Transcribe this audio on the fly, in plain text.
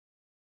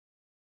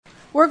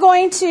We're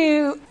going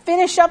to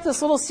finish up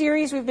this little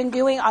series we've been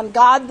doing on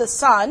God the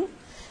Son.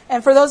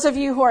 And for those of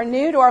you who are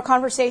new to our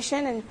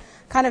conversation and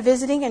kind of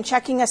visiting and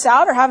checking us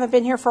out or haven't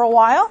been here for a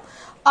while,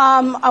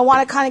 I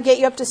want to kind of get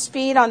you up to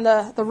speed on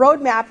the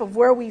roadmap of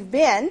where we've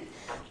been.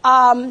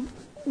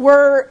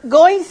 We're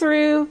going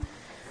through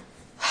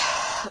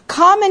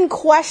common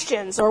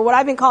questions, or what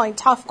I've been calling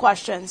tough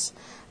questions,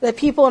 that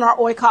people in our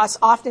oikos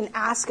often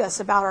ask us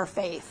about our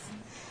faith.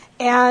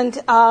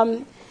 And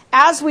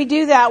as we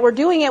do that, we're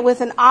doing it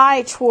with an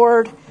eye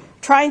toward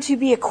trying to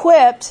be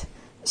equipped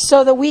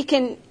so that we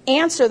can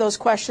answer those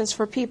questions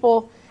for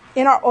people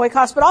in our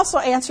oikos, but also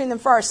answering them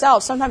for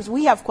ourselves. Sometimes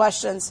we have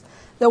questions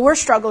that we're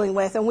struggling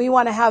with, and we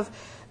want to have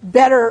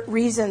better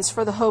reasons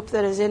for the hope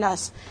that is in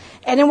us.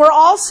 And then we're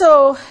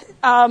also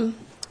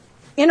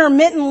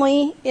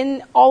intermittently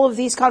in all of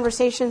these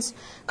conversations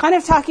kind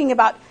of talking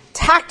about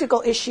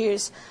tactical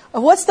issues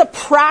of what's the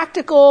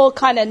practical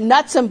kind of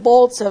nuts and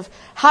bolts of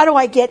how do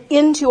I get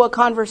into a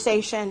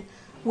conversation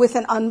with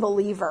an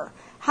unbeliever?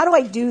 How do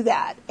I do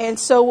that? And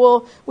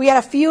so we had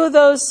a few of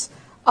those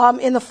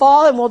in the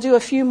fall, and we'll do a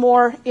few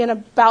more in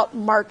about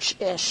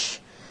March-ish,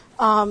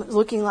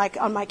 looking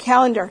like on my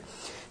calendar.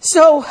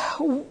 So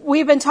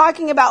we've been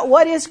talking about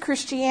what is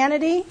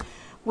Christianity.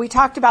 We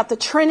talked about the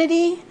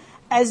Trinity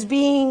as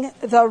being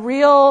the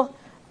real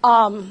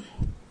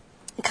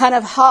kind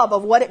of hub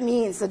of what it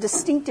means. The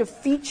distinctive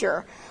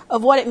feature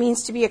of what it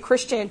means to be a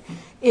Christian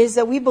is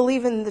that we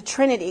believe in the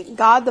Trinity,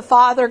 God the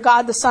Father,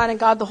 God the Son, and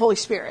God the Holy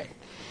Spirit.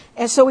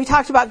 And so we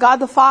talked about God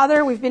the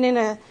Father. We've been in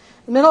the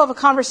middle of a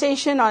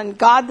conversation on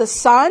God the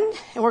Son,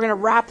 and we're going to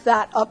wrap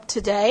that up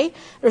today.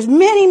 There's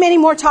many, many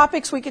more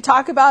topics we could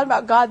talk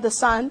about God the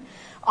Son,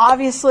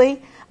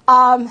 obviously.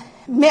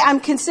 I'm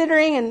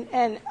considering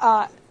and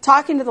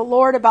talking to the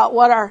Lord about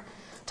what our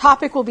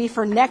topic will be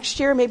for next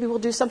year. Maybe we'll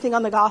do something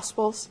on the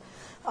Gospels.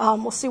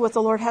 We'll see what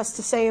the Lord has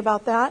to say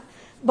about that.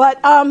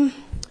 But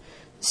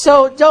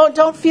so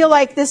don't feel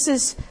like this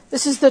is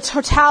the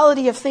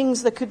totality of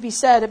things that could be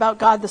said about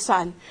God the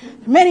Son.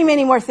 Many,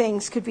 many more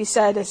things could be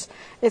said, as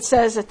it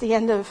says at the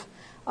end of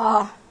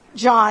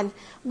John.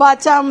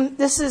 But then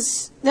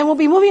we'll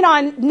be moving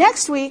on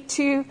next week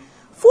to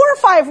 4 or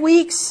 5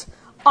 weeks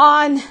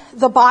on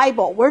the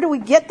Bible. Where do we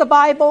get the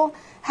Bible?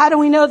 How do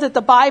we know that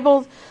the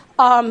Bible,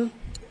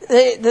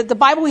 the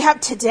Bible we have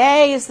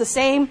today is the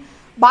same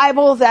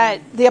Bible that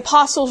the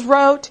apostles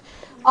wrote?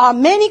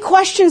 Many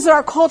questions that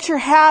our culture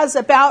has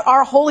about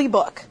our holy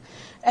book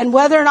and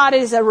whether or not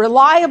it is a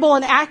reliable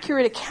and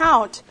accurate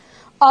account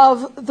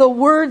of the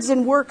words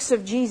and works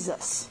of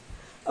Jesus.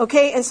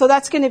 Okay, and so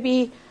that's going to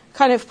be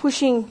kind of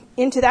pushing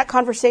into that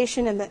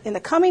conversation in the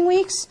coming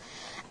weeks.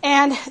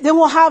 And then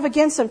we'll have,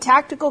 again, some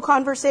tactical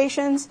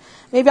conversations.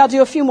 Maybe I'll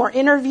do a few more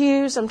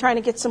interviews. I'm trying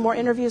to get some more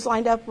interviews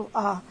lined up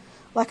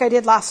like I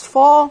did last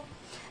fall.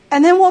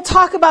 And then we'll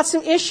talk about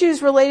some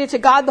issues related to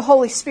God the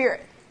Holy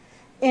Spirit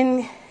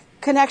in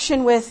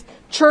connection with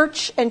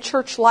church and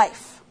church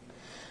life.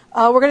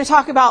 We're going to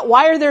talk about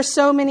why are there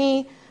so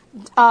many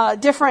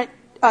different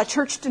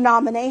church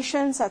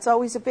denominations. That's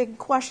always a big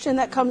question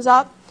that comes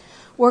up.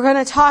 We're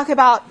going to talk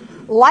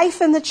about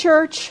life in the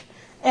church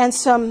and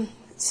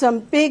some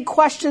big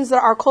questions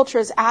that our culture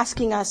is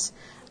asking us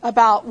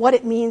about what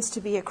it means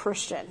to be a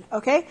Christian.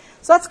 Okay?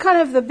 So that's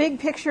kind of the big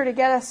picture to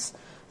get us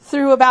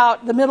through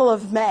about the middle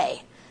of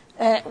May,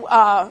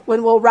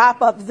 when we'll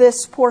wrap up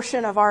this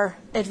portion of our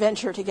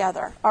adventure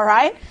together. All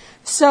right?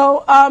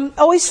 So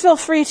always feel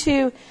free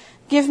to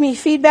give me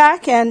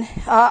feedback, and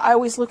I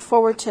always look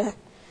forward to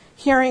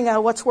hearing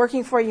what's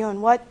working for you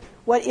and what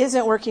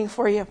isn't working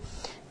for you.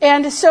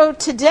 And so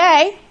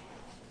today,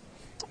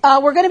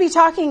 we're going to be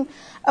talking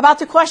about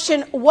the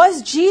question,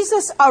 was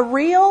Jesus a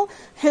real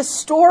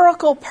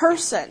historical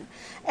person?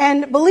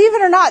 And believe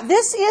it or not,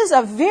 this is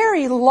a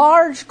very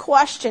large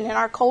question in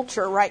our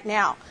culture right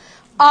now.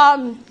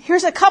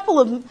 Here's a couple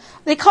of them.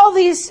 They call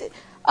these,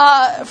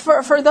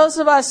 for those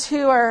of us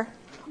who are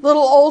a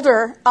little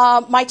older,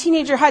 my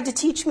teenager had to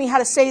teach me how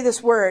to say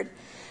this word.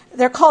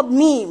 They're called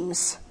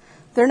memes.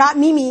 They're not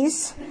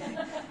memes.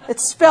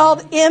 It's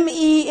spelled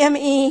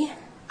M-E-M-E.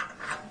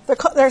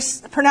 They're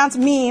pronounced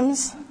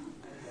memes.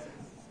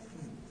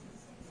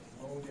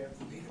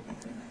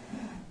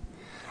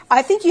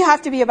 I think you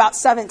have to be about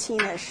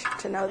 17-ish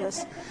to know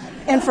this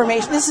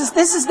information. This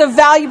is the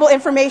valuable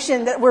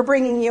information that we're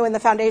bringing you in the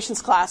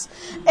foundations class.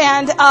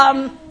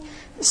 And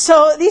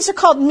so these are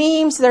called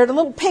memes. They're the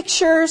little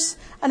pictures,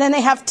 and then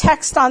they have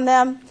text on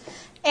them.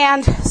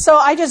 And so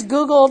I just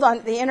Googled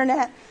on the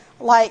internet,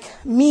 like,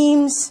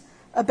 memes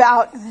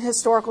about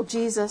historical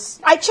Jesus.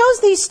 I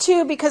chose these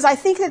two because I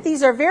think that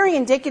these are very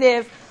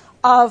indicative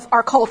of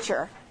our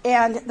culture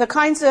and the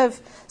kinds of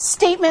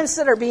statements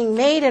that are being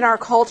made in our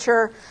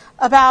culture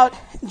about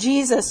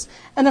Jesus.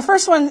 And the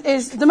first one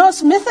is, the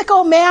most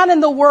mythical man in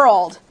the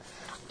world.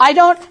 I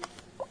don't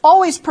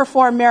always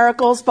perform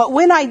miracles, but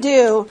when I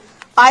do,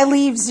 I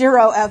leave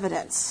zero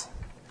evidence.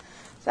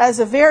 That is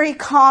a very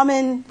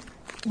common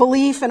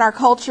belief in our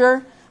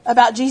culture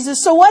about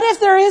Jesus. So what if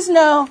there is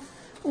no,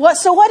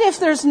 what if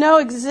there's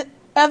no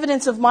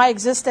evidence of my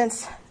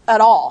existence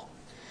at all?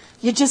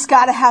 You just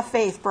got to have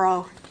faith,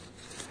 bro.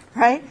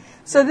 Right?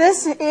 So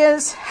this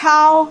is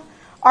how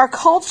our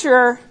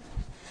culture,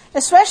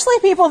 especially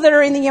people that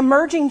are in the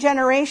emerging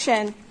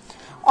generation,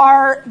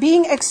 are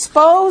being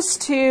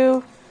exposed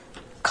to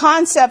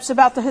concepts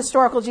about the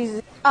historical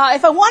Jesus.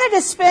 If I wanted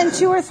to spend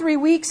 2 or 3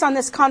 weeks on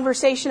this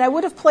conversation, I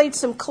would have played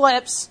some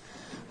clips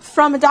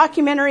from a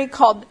documentary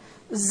called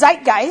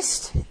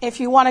Zeitgeist,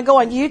 if you want to go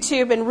on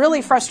YouTube and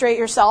really frustrate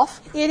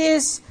yourself. It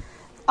is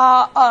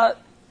a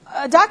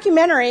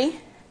documentary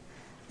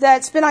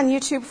that's been on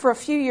YouTube for a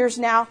few years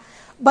now,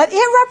 but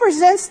it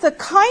represents the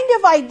kind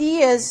of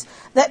ideas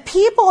that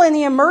people in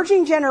the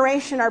emerging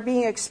generation are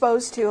being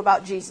exposed to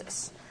about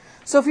Jesus.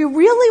 So if you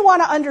really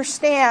want to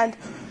understand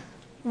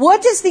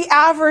what does the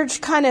average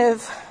kind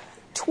of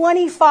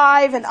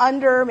 25 and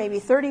under, maybe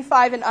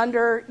 35 and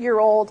under year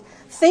old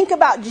think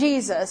about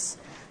Jesus,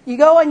 you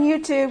go on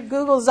YouTube,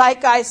 Google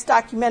Zeitgeist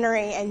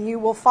documentary, and you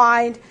will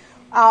find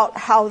out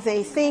how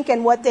they think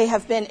and what they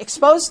have been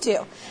exposed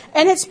to.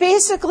 And it's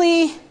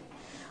basically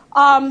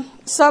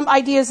some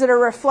ideas that are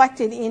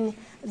reflected in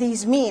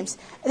these memes.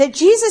 That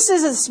Jesus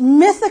is this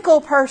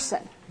mythical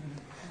person.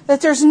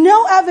 That there's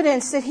no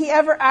evidence that he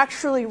ever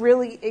actually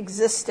really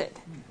existed.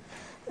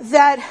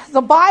 That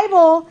the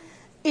Bible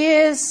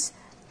is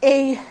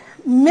a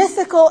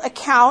mythical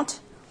account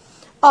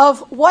of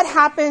what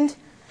happened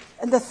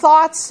and the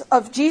thoughts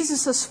of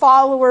Jesus'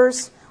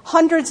 followers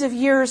hundreds of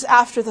years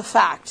after the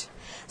fact.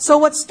 So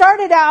what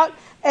started out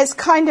as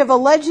kind of a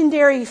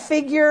legendary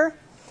figure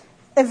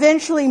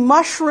eventually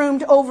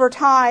mushroomed over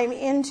time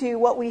into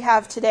what we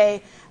have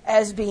today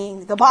as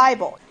being the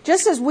Bible.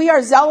 Just as we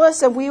are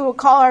zealous and we will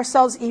call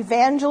ourselves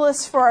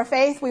evangelists for our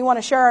faith, we want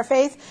to share our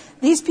faith,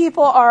 these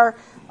people are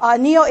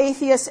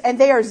neo-atheists and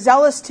they are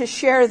zealous to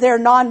share their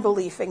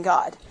non-belief in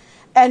God.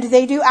 And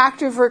they do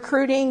active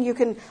recruiting. You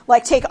can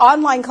take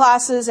online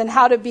classes and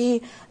how to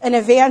be an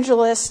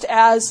evangelist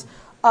as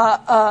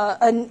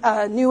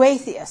a new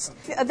atheist.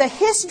 The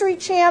History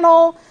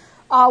Channel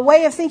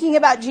way of thinking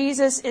about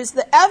Jesus is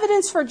the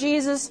evidence for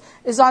Jesus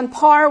is on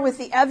par with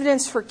the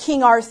evidence for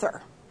King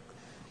Arthur.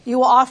 You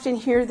will often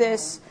hear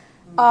this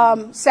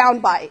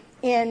soundbite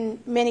in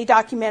many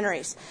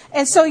documentaries.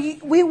 And so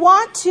we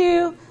want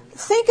to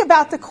think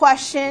about the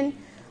question,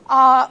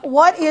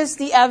 what is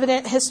the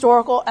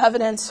historical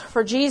evidence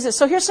for Jesus?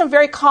 So here's some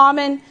very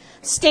common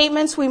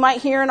statements we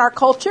might hear in our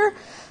culture.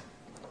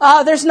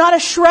 There's not a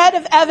shred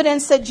of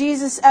evidence that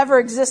Jesus ever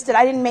existed.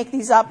 I didn't make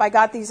these up. I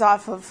got these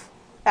off of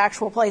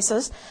actual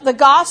places. The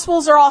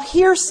Gospels are all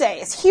hearsay.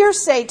 It's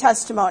hearsay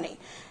testimony.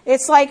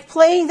 It's like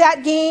playing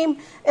that game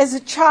as a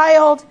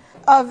child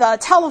of a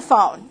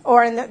telephone,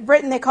 or in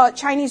Britain they call it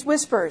Chinese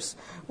whispers,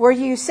 where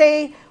you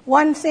say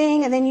one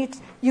thing and then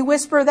you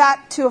whisper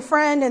that to a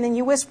friend, and then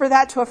you whisper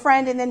that to a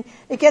friend, and then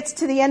it gets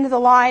to the end of the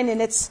line,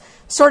 and it's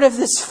sort of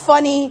this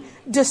funny,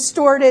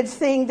 distorted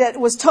thing that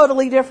was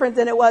totally different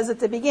than it was at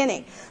the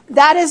beginning.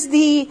 That is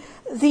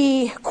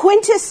the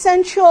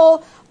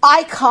quintessential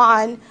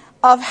icon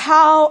of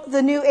how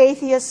the new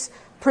atheists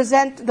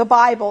present the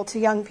Bible to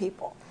young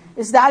people.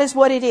 That is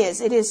what it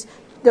is. It is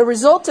the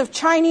result of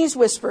Chinese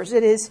whispers.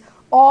 It is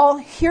all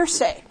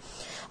hearsay.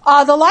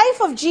 The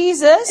life of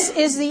Jesus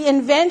is the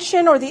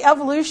invention or the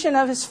evolution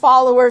of his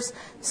followers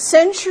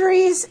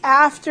centuries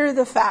after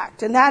the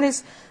fact. And that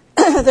is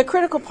the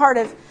critical part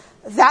of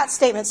that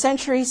statement,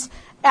 centuries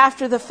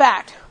after the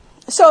fact.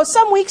 So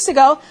some weeks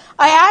ago,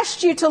 I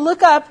asked you to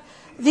look up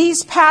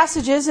these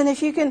passages, and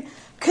if you can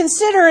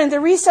consider in the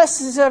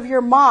recesses of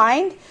your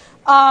mind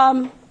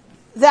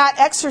that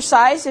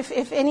exercise,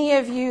 if any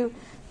of you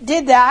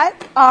did that,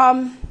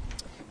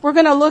 we're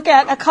going to look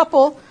at a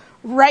couple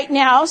right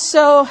now.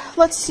 So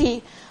let's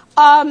see.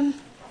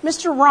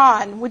 Mr.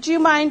 Ron, would you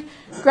mind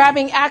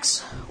grabbing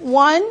Acts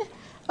 1?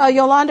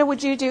 Yolanda,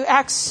 would you do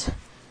Acts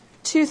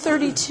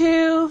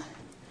 2:32?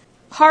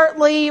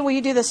 Hartley, will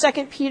you do the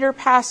 2 Peter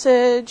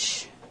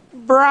passage?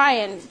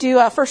 Brian, do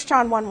 1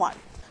 John 1:1.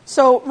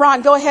 So,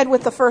 Ron, go ahead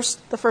with the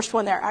first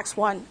one there, Acts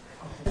 1.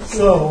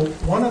 So,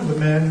 one of the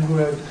men who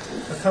had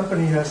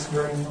accompanied us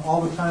during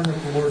all the time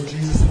that the Lord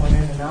Jesus went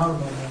in and out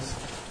among us,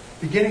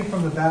 beginning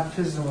from the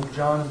baptism of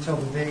John until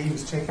the day he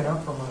was taken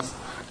up from us,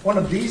 one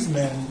of these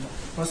men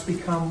must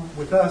become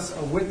with us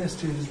a witness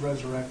to his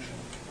resurrection.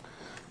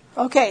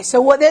 Okay,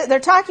 so what they're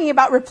talking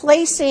about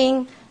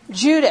replacing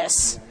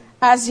Judas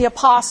as the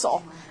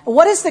apostle.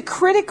 What is the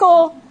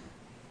critical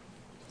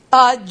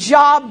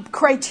job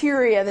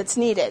criteria that's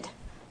needed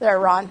there,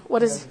 Ron?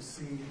 What is?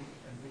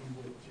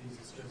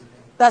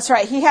 That's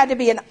right. He had to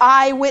be an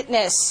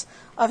eyewitness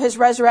of his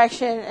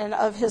resurrection and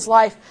of his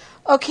life.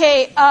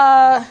 Okay,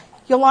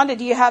 Yolanda,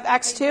 do you have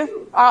Acts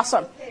 2?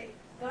 Awesome. Okay.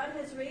 God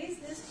has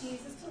raised this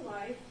Jesus to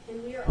life,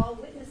 and we are all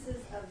witnesses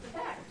of the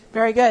fact.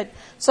 Very good.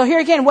 So here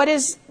again, what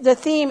is the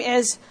theme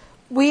is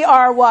we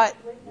are what?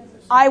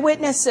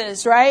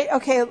 Eyewitnesses, right?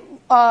 Okay,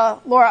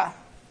 Laura.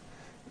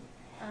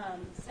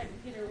 2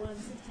 Peter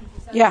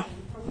 1:16-17. Yeah.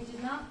 For we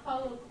did not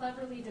follow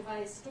cleverly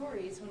devised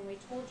stories when we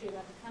told you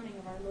about the coming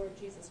of our Lord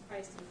Jesus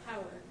Christ in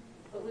power,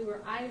 but we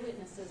were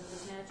eyewitnesses of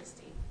his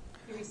majesty.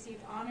 He received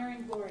honor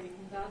and glory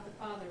from God the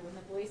Father when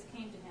the voice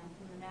came to him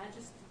from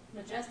the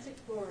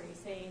majestic glory,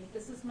 saying,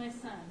 "This is my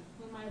Son,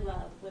 whom I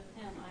love. With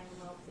him I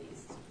am well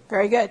pleased."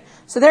 Very good.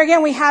 So there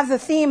again we have the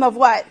theme of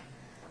what?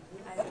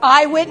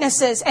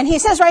 Eyewitnesses. And he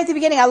says right at the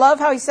beginning, I love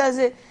how he says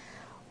it,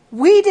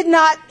 we did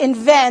not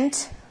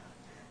invent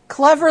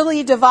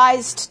cleverly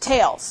devised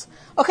tales.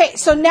 Okay,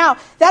 so now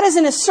that is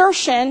an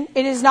assertion,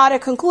 it is not a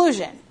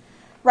conclusion,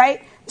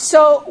 right?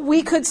 So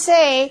we could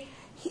say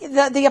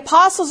the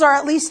apostles are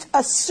at least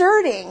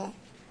asserting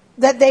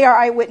that they are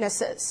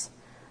eyewitnesses,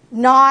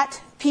 not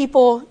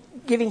people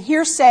giving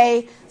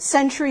hearsay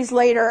centuries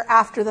later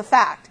after the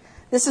fact.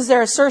 This is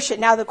their assertion.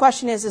 Now the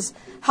question is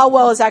how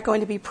well is that going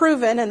to be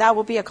proven? And that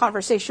will be a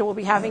conversation we'll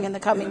be having in the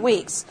coming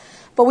weeks.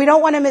 But we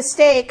don't want to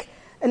mistake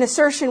an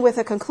assertion with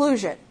a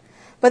conclusion.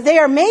 But they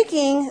are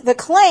making the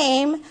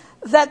claim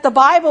that the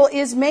Bible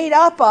is made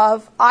up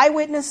of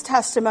eyewitness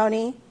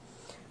testimony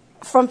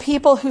from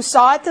people who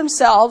saw it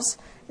themselves,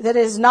 that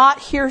is not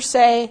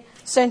hearsay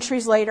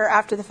centuries later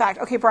after the fact.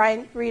 Okay,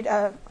 Brian, read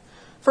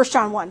 1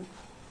 John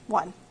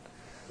 1:1.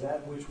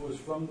 That which was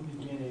from the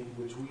beginning,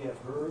 which we have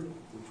heard,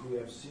 which we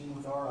have seen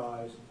with our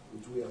eyes,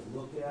 which we have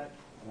looked at,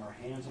 and our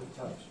hands have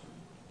touched.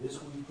 This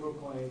we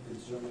proclaim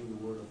concerning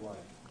the word of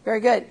life. Very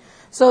good.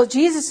 So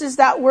Jesus is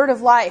that word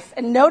of life.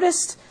 And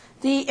notice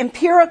the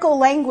empirical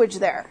language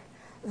there.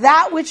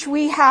 That which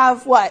we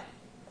have, what?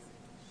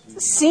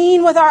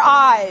 Seen with our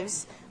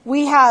eyes.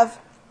 We have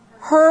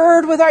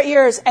heard with our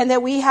ears, and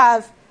that we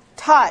have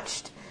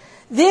touched.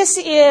 This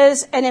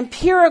is an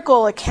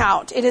empirical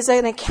account. It is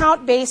an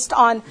account based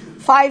on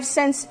 5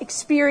 sense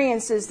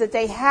experiences that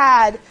they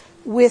had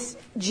with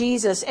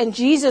Jesus. And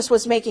Jesus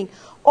was making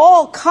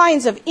all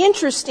kinds of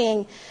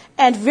interesting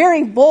and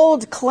very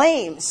bold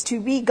claims to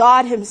be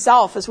God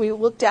himself, as we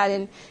looked at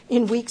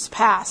in weeks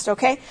past,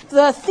 okay?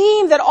 The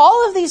theme that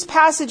all of these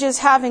passages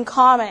have in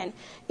common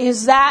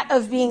is that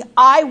of being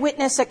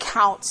eyewitness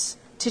accounts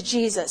to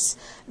Jesus.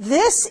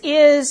 This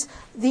is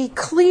the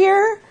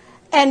clear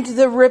and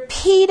the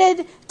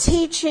repeated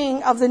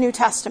teaching of the New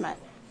Testament,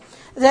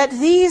 that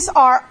these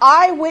are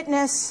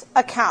eyewitness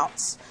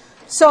accounts.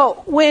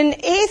 So when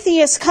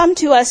atheists come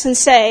to us and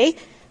say,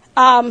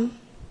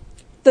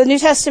 the New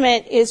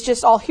Testament is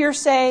just all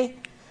hearsay,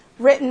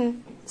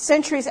 written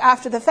centuries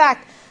after the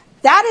fact,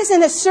 that is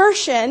an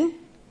assertion,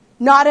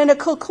 not in a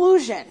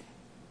conclusion.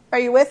 Are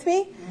you with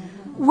me?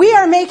 We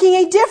are making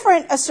a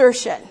different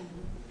assertion.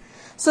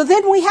 So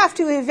then we have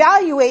to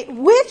evaluate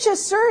which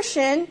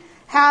assertion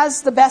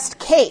has the best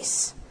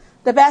case,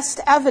 the best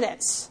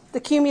evidence, the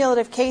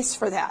cumulative case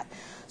for that.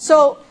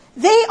 So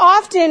they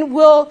often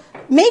will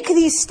make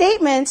these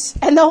statements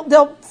and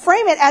they'll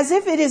frame it as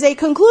if it is a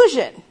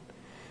conclusion.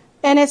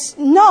 And it's,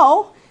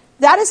 no,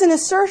 that is an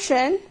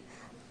assertion,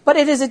 but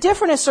it is a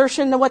different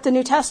assertion than what the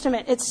New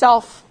Testament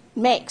itself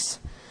makes.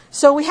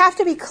 So we have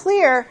to be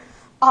clear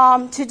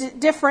to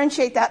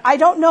differentiate that. I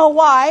don't know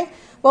why,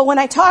 but when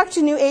I talk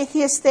to new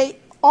atheists, they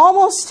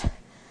almost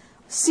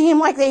seem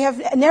like they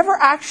have never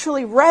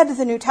actually read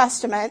the New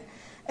Testament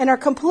and are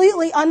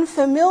completely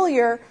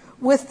unfamiliar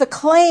with the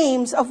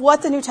claims of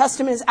what the New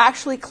Testament is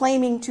actually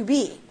claiming to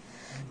be.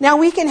 Now,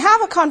 we can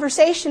have a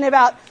conversation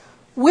about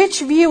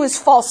which view is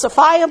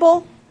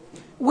falsifiable,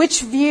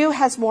 which view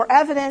has more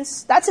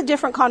evidence. That's a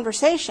different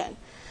conversation.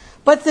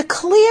 But the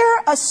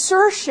clear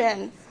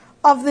assertion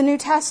of the New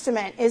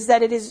Testament is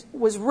that it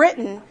was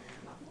written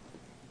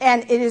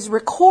and it is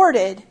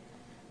recorded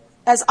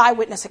as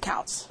eyewitness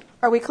accounts.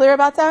 Are we clear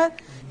about that?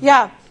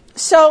 Yeah.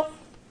 So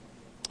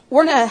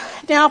we're going to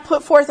now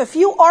put forth a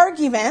few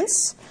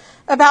arguments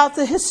about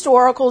the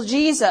historical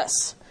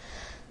Jesus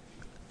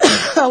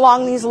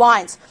along these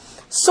lines.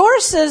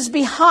 Sources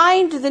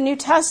behind the New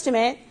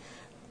Testament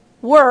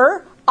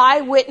were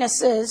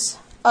eyewitnesses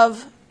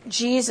of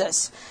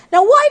Jesus.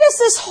 Now, why does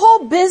this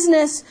whole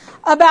business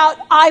about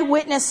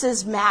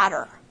eyewitnesses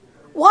matter?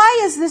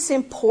 Why is this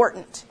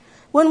important?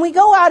 When we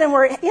go out and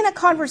we're in a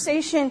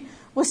conversation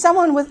with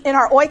someone in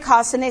our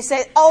oikos and they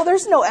say, oh,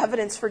 there's no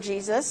evidence for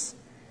Jesus.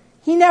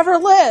 He never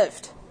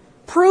lived.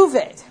 Prove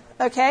it.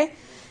 Okay?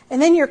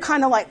 And then you're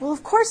kind of like, well,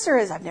 of course there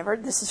is.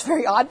 This is a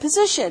very odd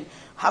position.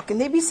 How can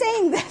they be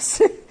saying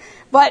this?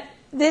 But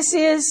this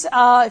is,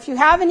 if you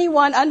have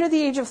anyone under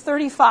the age of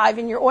 35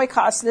 in your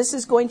oikos, this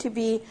is going to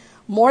be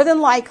more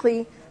than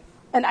likely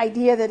an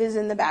idea that is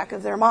in the back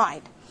of their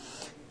mind.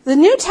 The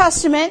New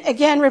Testament,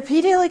 again,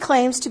 repeatedly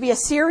claims to be a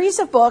series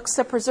of books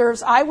that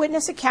preserves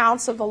eyewitness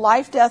accounts of the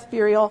life, death,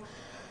 burial,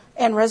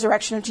 and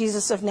resurrection of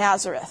Jesus of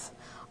Nazareth.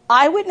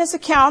 Eyewitness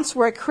accounts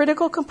were a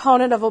critical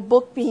component of a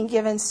book being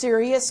given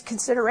serious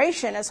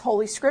consideration as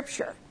Holy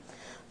Scripture.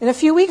 In a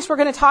few weeks, we're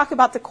going to talk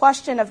about the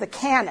question of the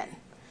canon.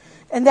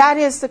 And that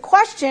is the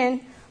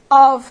question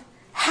of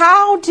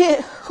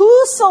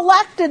who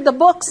selected the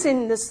books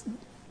in this?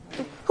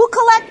 Who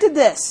collected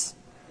this?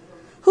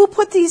 Who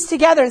put these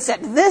together and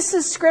said, this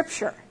is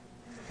Scripture?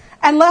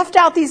 And left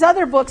out these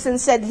other books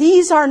and said,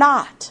 these are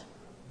not.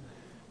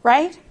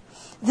 Right?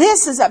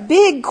 This is a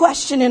big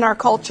question in our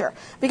culture.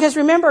 Because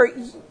remember,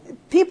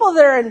 people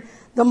that are in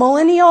the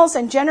millennials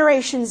and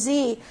Generation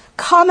Z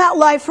come at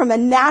life from a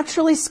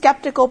naturally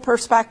skeptical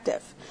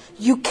perspective.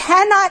 You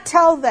cannot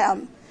tell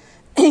them,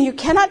 you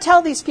cannot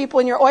tell these people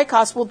in your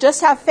oikos, well,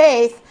 just have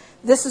faith,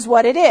 this is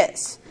what it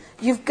is.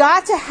 You've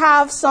got to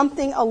have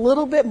something a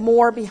little bit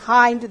more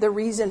behind the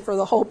reason for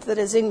the hope that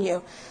is in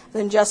you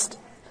than just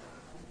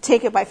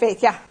take it by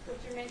faith. Yeah? What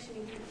you're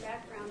mentioning in the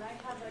background, I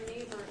have a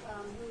neighbor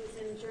who was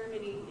in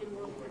Germany in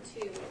World War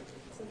II.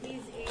 So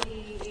he's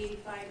 80,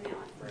 85 now.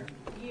 For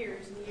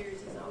years and years,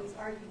 he's always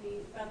argued me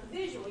about the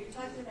visual. You're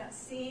talking about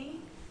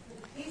seeing.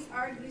 He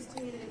argues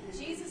to me that if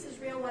Jesus is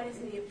real, why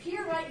doesn't he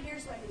appear right here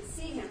so I can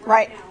see him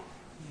right now?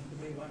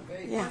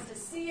 He wants to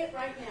see it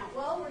right now.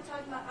 Well, we're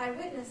talking about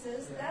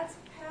eyewitnesses. That's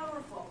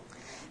powerful.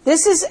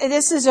 This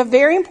is a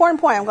very important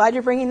point. I'm glad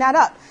you're bringing that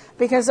up,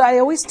 because I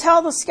always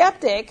tell the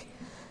skeptic,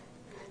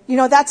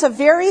 that's a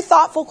very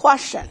thoughtful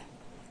question.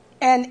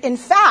 And in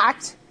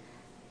fact,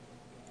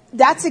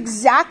 that's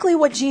exactly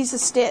what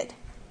Jesus did.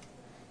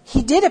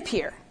 He did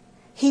appear.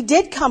 He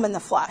did come in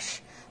the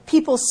flesh.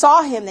 People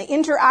saw him. They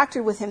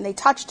interacted with him. They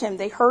touched him.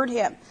 They heard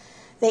him.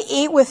 They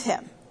ate with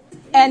him.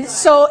 And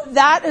so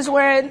that is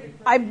where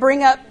I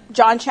bring up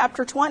John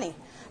chapter 20,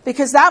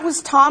 because that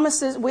was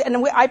Thomas's,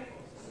 I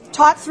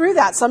taught through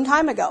that some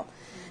time ago,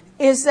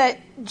 is that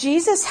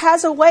Jesus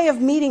has a way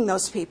of meeting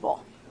those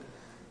people.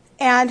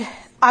 And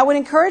I would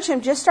encourage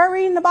him, just start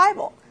reading the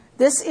Bible.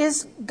 This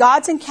is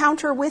God's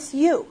encounter with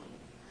you,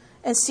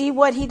 and see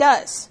what he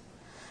does.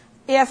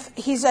 If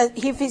he's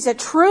a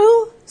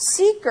true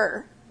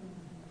seeker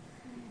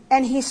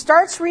and he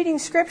starts reading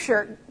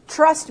Scripture,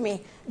 trust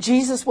me,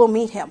 Jesus will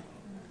meet him.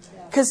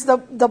 Because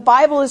the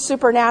Bible is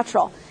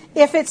supernatural.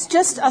 If it's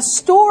just a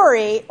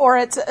story, or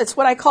it's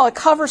what I call a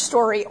cover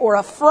story or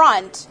a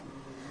front,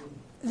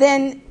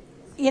 then,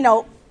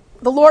 the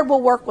Lord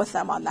will work with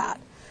them on that.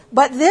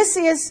 But this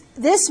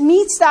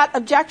meets that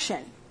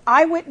objection.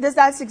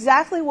 That's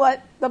exactly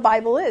what the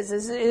Bible is.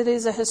 It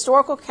is a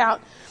historical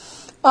account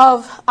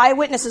of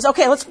eyewitnesses.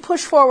 Okay, let's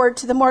push forward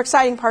to the more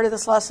exciting part of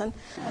this lesson.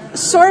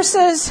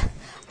 Sources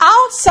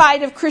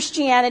outside of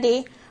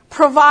Christianity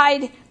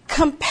provide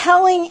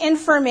compelling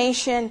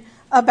information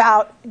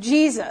about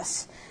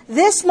Jesus.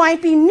 This might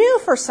be new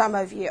for some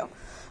of you.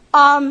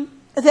 That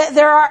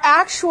there are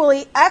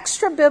actually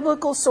extra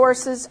biblical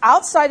sources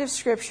outside of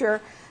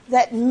Scripture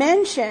that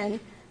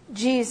mention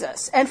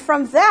Jesus. And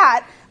from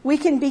that, we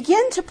can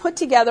begin to put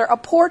together a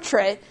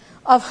portrait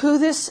of who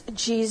this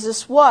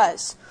Jesus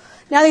was.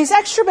 Now, these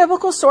extra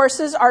biblical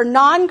sources are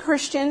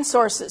non-Christian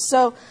sources.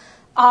 So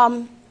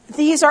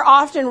these are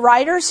often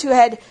writers who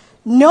had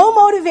no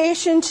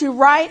motivation to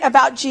write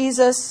about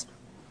Jesus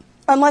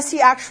unless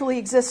he actually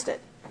existed.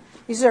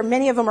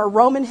 Many of them are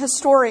Roman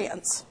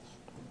historians.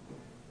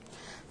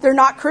 They're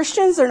not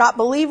Christians, they're not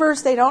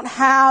believers, they don't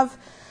have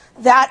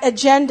that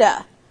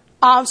agenda.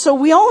 So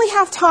we only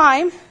have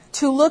time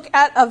to look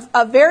at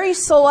a very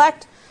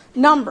select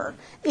number.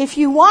 If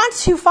you want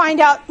to find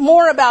out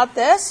more about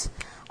this,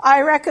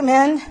 I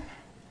recommend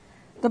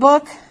the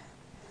book,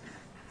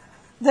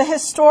 The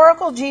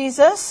Historical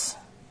Jesus,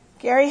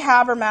 Gary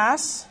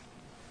Habermas.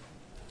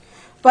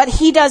 But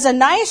he does a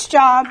nice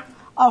job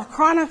of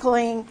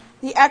chronicling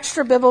the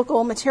extra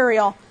biblical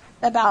material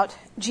about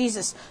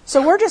Jesus.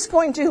 So we're just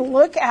going to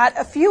look at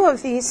a few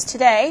of these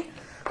today,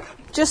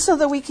 just so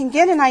that we can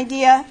get an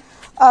idea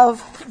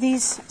of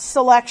these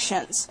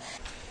selections.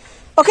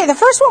 Okay, the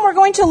first one we're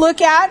going to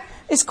look at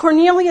is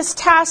Cornelius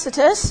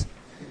Tacitus.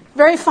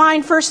 Very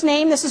fine first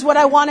name. This is what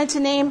I wanted to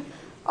name.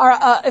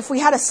 If we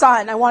had a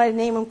son, I wanted to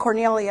name him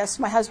Cornelius.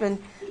 My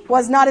husband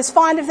was not as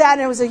fond of that,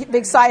 and it was a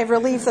big sigh of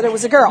relief that it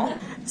was a girl.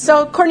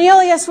 So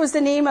Cornelius was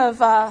the name of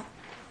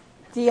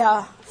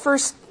the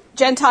first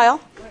Gentile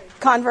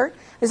convert.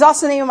 It was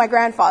also the name of my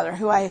grandfather,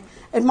 who I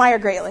admire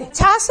greatly.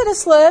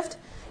 Tacitus lived,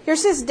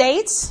 here's his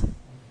dates,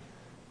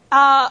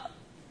 a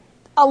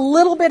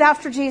little bit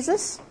after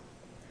Jesus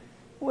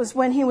was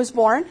when he was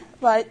born,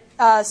 but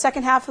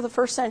second half of the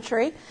first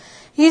century.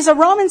 He's a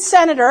Roman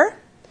senator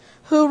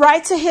who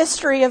writes a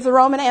history of the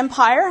Roman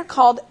Empire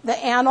called the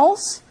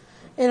Annals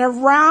in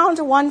around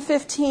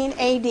 115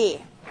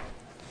 AD.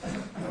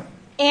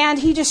 And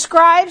he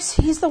describes,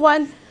 he's the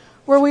one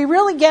where we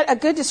really get a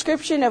good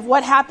description of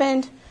what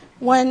happened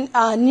when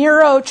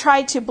Nero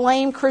tried to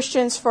blame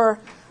Christians for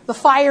the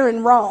fire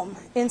in Rome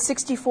in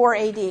 64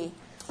 AD.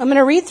 I'm going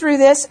to read through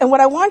this, and what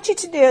I want you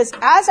to do is,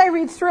 as I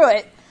read through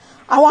it,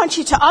 I want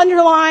you to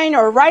underline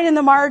or write in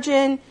the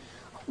margin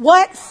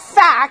what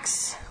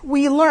facts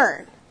we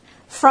learn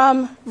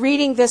from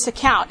reading this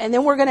account. And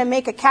then we're going to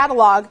make a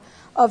catalog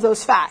of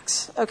those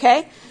facts,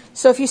 okay?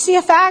 So if you see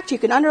a fact, you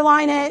can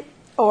underline it,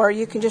 or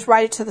you can just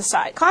write it to the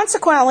side.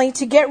 Consequently,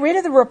 to get rid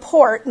of the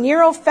report,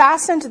 Nero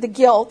fastened the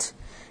guilt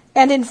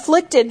and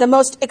inflicted the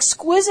most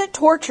exquisite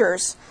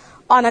tortures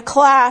on a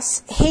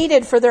class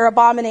hated for their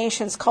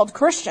abominations called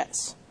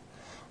Christians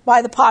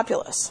by the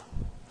populace.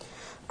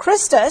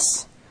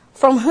 Christus,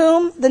 from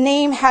whom the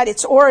name had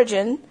its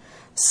origin,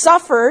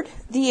 suffered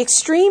the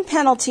extreme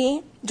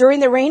penalty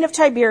during the reign of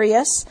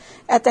Tiberius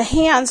at the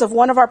hands of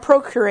one of our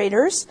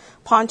procurators,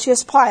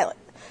 Pontius Pilate,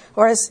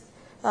 or as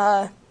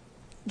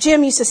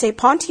Jim used to say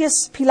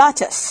Pontius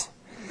Pilatus.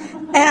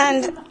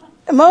 And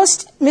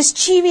most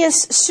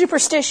mischievous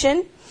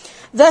superstition,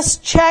 thus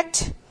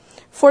checked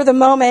for the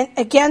moment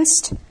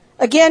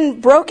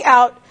again broke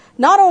out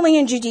not only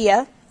in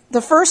Judea,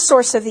 the first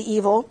source of the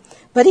evil,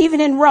 but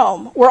even in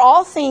Rome, where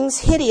all things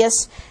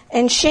hideous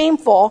and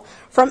shameful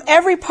from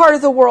every part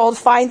of the world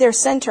find their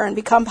center and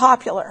become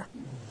popular.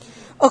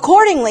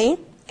 Accordingly,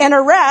 an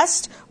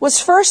arrest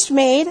was first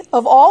made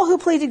of all who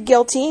pleaded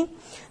guilty.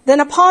 Then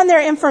upon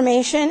their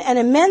information, an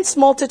immense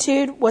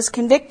multitude was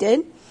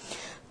convicted,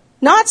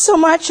 not so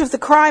much of the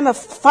crime of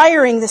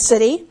firing the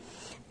city,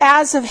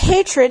 as of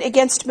hatred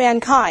against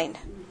mankind.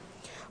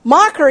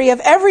 Mockery of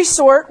every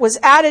sort was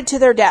added to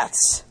their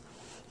deaths.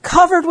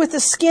 Covered with the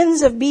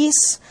skins of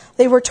beasts,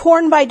 they were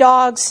torn by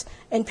dogs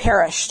and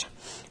perished,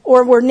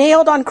 or were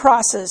nailed on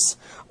crosses,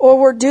 or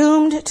were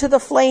doomed to the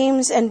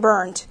flames and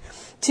burned,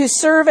 to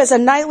serve as a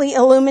nightly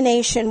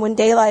illumination when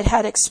daylight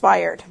had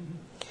expired.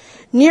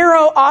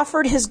 Nero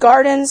offered his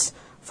gardens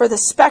for the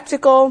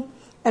spectacle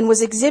and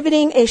was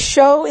exhibiting a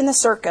show in the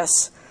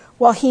circus,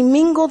 while he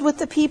mingled with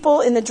the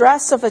people in the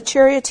dress of a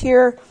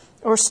charioteer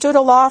or stood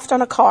aloft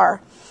on a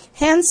car.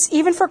 Hence,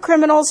 even for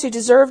criminals who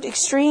deserved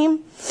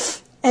extreme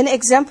and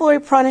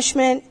exemplary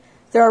punishment,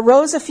 there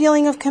arose a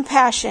feeling of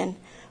compassion,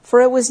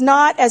 for it was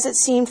not, as it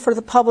seemed, for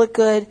the public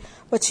good,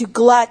 but to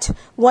glut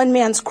one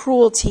man's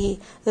cruelty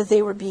that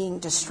they were being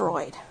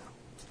destroyed.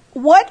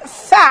 What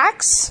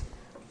facts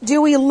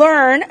do we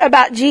learn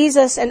about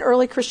Jesus and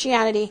early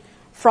Christianity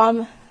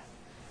from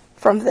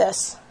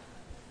this?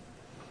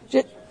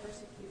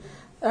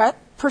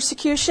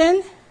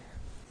 Persecution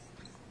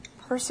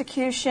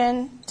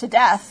to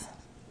death,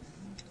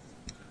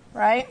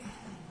 right?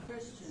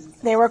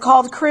 Christians. They were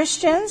called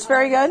Christians.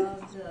 Very good.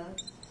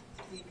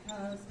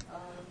 Because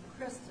of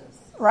Christus.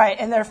 Right,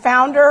 and their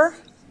founder.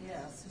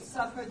 Yes, who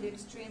suffered the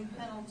extreme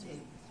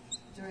penalty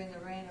during the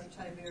reign of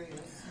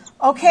Tiberius.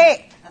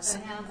 Okay. At the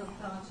hands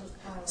of Pontius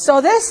Pilate. So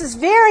this is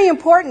very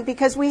important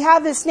because we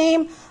have this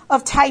name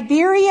of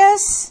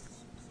Tiberius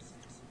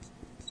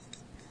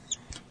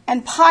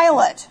and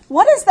Pilate.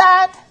 What does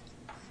that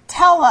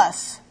tell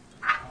us?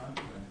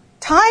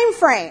 Time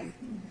frame.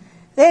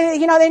 They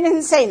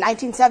didn't say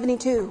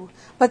 1972,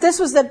 but this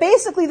was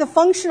basically the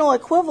functional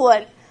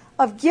equivalent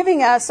of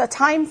giving us a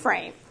time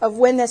frame of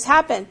when this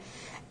happened.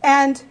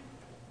 And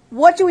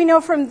what do we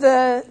know from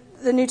the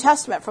New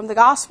Testament, from the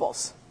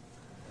Gospels?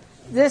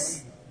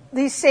 These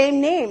same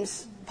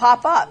names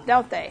pop up,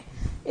 don't they?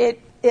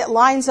 It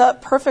lines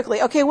up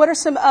perfectly. Okay, what are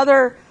some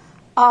other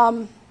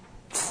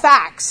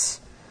facts,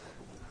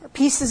 or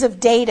pieces of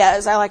data,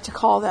 as I like to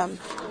call them?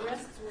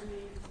 Arrests were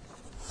made.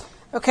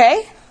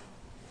 Okay.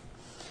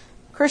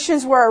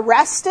 Christians were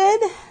arrested.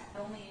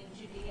 Not only in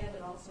Judea,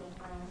 but also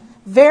in Rome.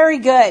 Very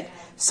good.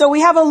 So we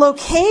have a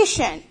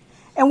location.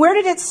 And where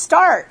did it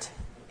start?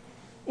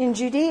 In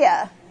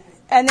Judea.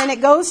 And then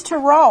it goes to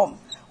Rome.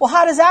 Well,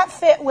 how does that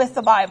fit with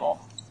the Bible?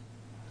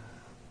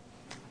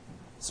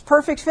 It's a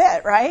perfect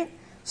fit, right?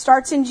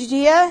 Starts in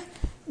Judea.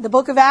 The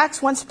book of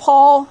Acts, once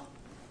Paul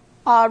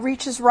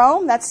reaches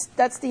Rome,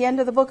 that's the end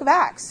of the book of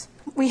Acts.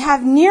 We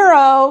have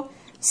Nero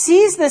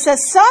sees this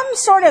as some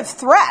sort of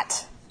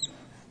threat,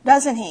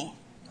 doesn't he?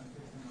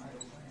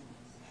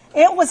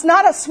 It was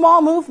not a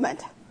small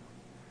movement.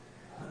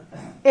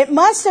 It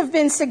must have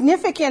been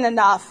significant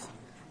enough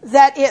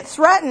that it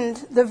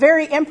threatened the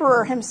very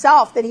emperor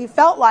himself, that he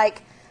felt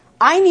like,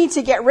 I need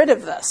to get rid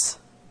of this.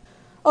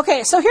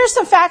 Okay, so here's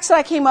some facts that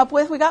I came up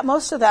with. We got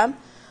most of them.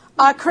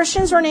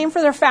 Christians were named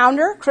for their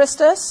founder,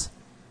 Christus,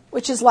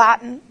 which is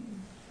Latin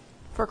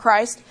for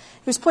Christ.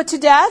 He was put to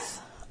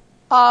death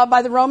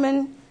by the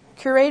Roman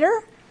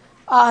curator.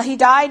 He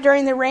died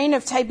during the reign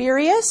of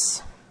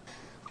Tiberius.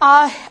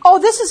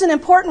 This is an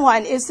important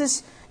one, is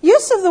this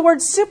use of the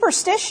word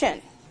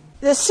superstition.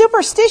 The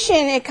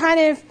superstition, it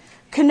kind of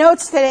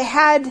connotes that it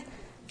had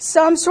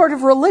some sort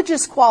of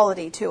religious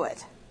quality to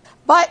it.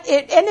 But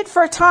it ended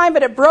for a time,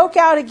 but it broke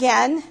out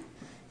again.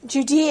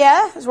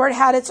 Judea is where it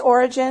had its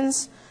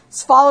origins.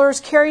 Its followers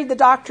carried the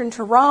doctrine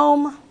to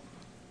Rome.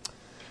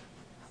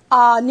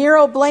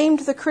 Nero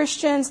blamed the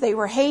Christians. They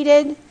were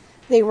hated.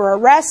 They were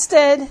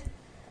arrested.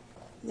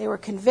 They were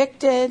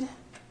convicted.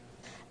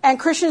 And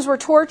Christians were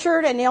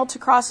tortured and nailed to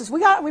crosses.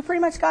 We pretty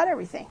much got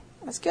everything.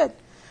 That's good.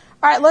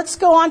 All right, let's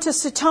go on to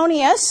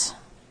Suetonius.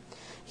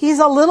 He's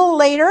a little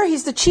later.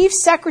 He's the chief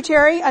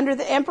secretary under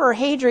the Emperor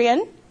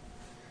Hadrian.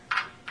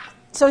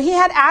 So he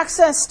had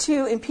access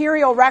to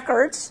imperial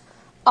records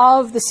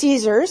of the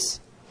Caesars.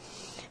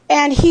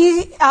 And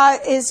he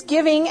is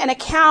giving an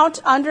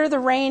account under the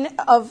reign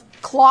of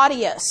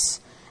Claudius.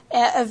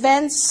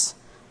 Events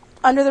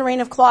under the reign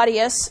of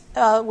Claudius,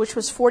 which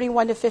was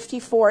 41 to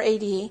 54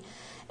 AD.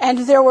 And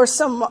there were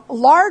some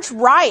large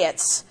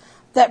riots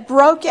that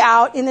broke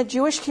out in the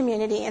Jewish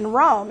community in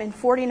Rome in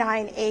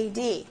 49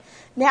 AD.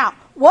 Now,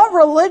 what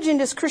religion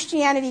does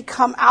Christianity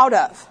come out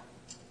of?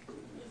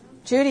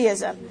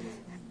 Judaism.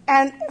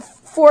 And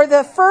for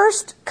the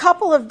first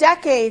couple of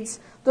decades,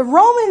 the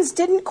Romans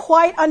didn't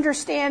quite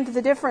understand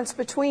the difference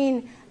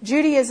between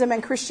Judaism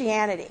and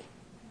Christianity.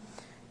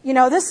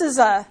 this is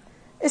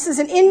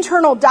an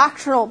internal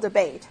doctrinal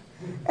debate.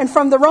 And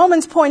from the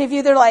Romans' point of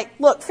view, they're like,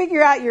 look,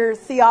 figure out your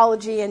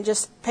theology and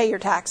just pay your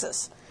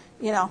taxes.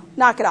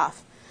 Knock it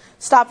off.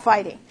 Stop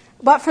fighting.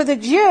 But for the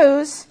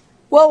Jews,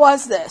 what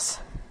was this?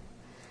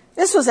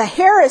 This was a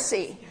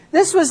heresy.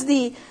 This was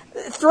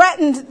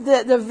threatened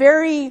the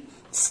very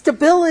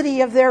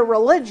stability of their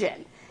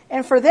religion.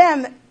 And for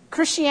them,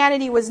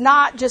 Christianity was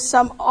not just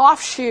some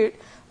offshoot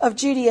of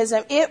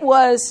Judaism. It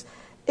was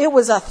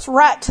a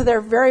threat to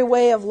their very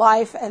way of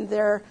life, and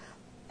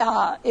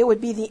it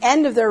would be the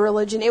end of their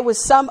religion. It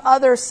was some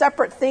other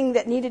separate thing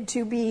that needed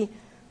to be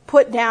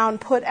put down,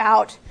 put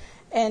out,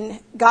 and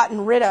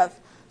gotten rid of.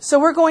 So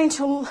we're going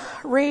to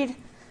read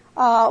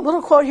a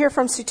little quote here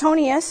from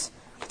Suetonius.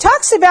 He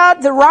talks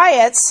about the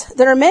riots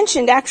that are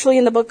mentioned actually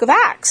in the book of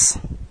Acts.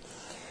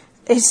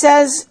 He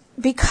says,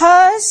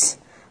 because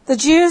the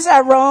Jews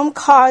at Rome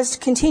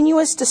caused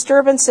continuous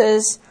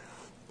disturbances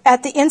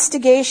at the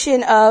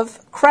instigation of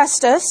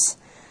Chrestus,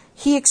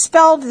 he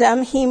expelled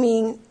them,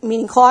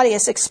 meaning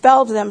Claudius,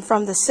 expelled them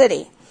from the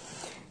city.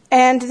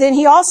 And then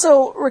he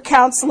also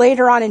recounts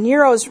later on in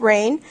Nero's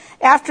reign,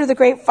 after the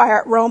Great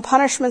Fire at Rome,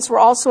 punishments were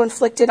also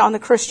inflicted on the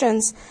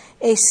Christians,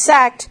 a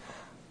sect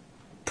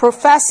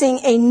professing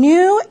a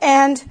new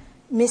and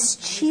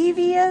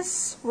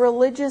mischievous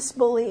religious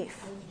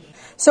belief.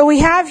 So we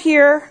have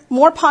here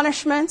more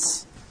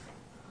punishments,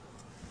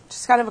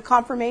 just kind of a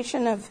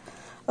confirmation of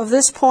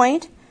this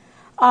point.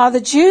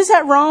 The Jews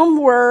at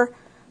Rome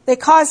they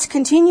caused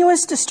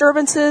continuous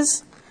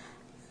disturbances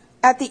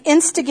at the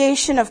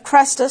instigation of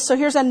Chrestus. So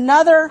here's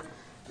another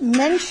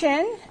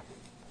mention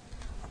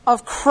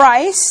of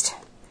Christ.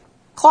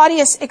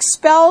 Claudius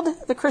expelled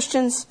the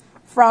Christians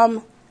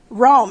from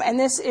Rome. And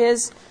this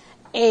is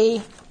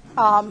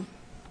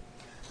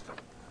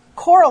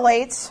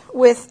correlates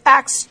with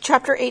Acts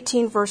chapter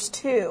 18, verse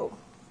 2.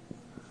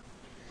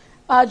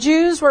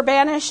 Jews were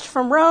banished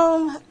from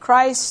Rome.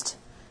 Christ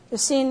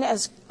is seen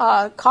as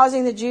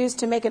causing the Jews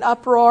to make an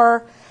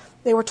uproar.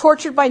 They were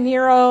tortured by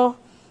Nero.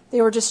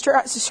 They were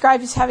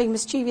described as having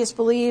mischievous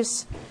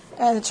beliefs.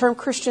 And the term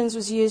Christians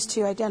was used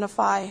to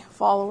identify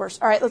followers.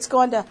 All right, let's go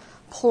on to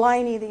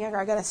Pliny the Younger.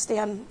 I've got to stay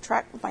on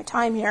track with my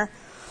time here.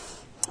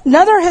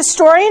 Another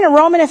historian, a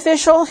Roman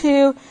official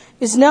who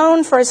is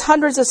known for his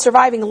hundreds of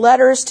surviving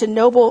letters to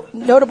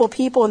notable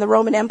people in the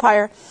Roman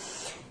Empire.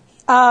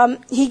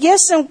 He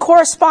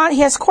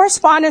has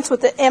correspondence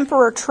with the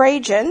Emperor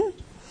Trajan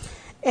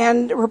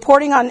and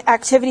reporting on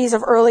activities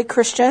of early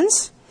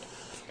Christians.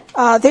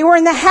 They were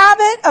in the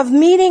habit of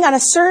meeting on a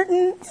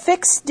certain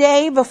fixed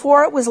day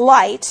before it was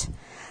light.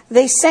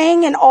 They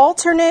sang in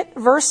alternate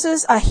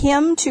verses a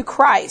hymn to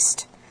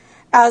Christ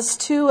as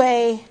to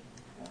a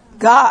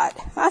God.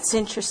 That's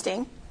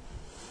interesting.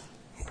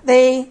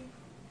 They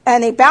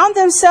bound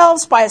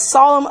themselves by a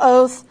solemn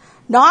oath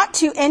not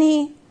to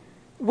any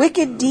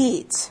wicked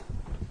deeds,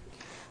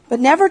 but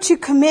never to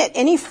commit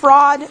any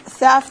fraud,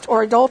 theft,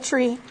 or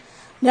adultery,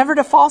 never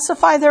to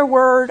falsify their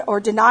word or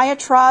deny a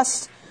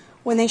trust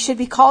when they should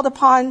be called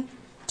upon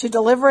to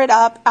deliver it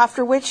up,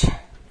 after which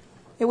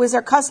it was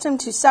their custom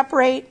to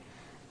separate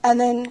and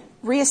then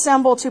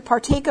reassemble to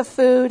partake of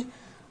food,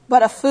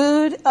 but a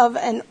food of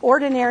an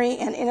ordinary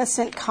and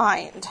innocent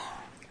kind.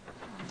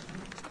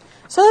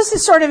 So this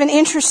is sort of an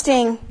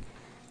interesting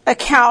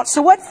account.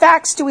 So what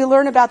facts do we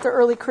learn about the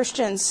early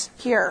Christians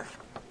here?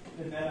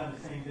 They met on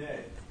the same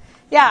day.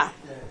 Yeah.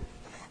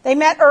 They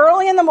met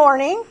early in the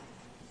morning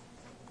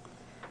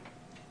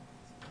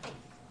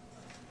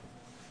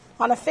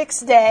on a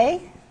fixed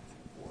day.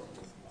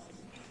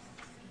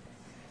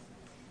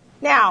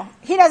 Now,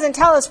 he doesn't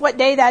tell us what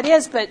day that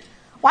is, but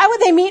why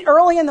would they meet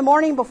early in the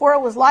morning before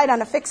it was light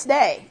on a fixed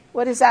day?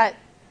 What does that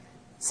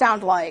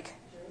sound like?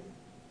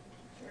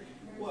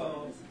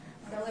 Well,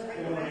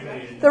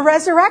 the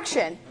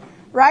resurrection,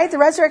 right? The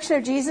resurrection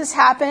of Jesus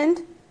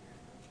happened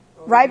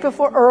right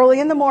before,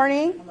 early in the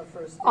morning,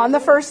 on the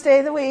first day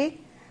of the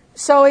week.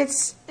 So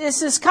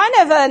this is kind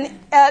of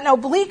an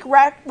oblique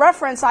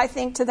reference, I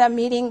think, to them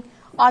meeting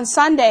on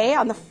Sunday,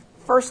 on the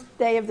first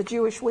day of the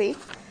Jewish week.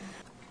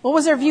 What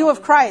was their view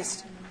of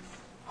Christ?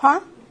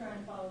 Huh?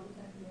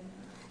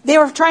 They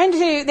were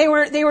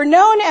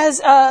known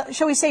as,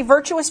 shall we say,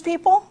 virtuous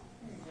people?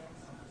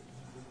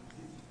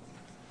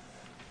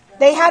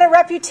 They had a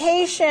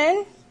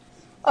reputation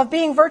of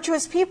being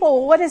virtuous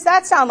people. What does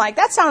that sound like?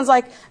 That sounds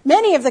like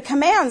many of the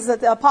commands that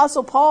the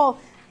Apostle Paul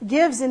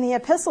gives in the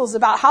epistles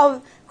about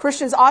how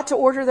Christians ought to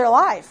order their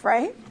life,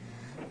 right?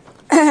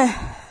 All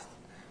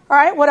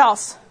right, what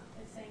else?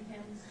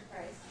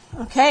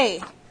 Okay.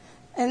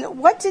 And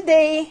how did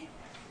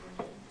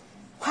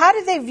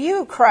they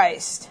view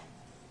Christ?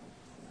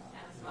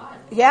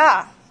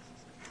 Yeah.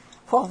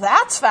 Well,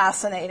 that's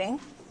fascinating.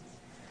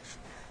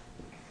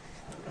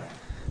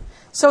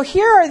 So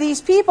here are these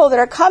people that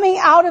are coming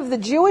out of the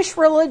Jewish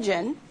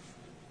religion.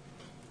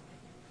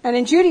 And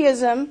in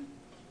Judaism,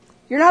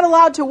 you're not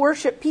allowed to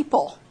worship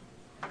people.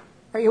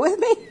 Are you with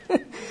me?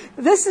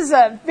 This is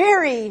a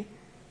very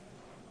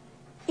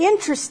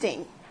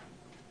interesting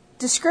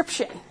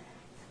description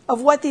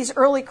of what these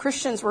early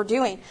Christians were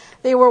doing.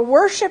 They were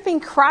worshiping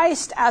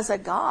Christ as a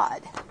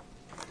God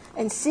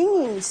and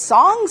singing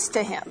songs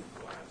to him.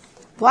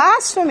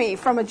 Blasphemy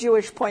from a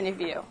Jewish point of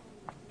view.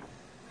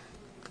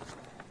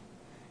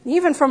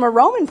 Even from a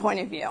Roman point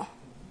of view.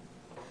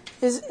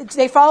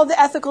 They followed the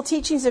ethical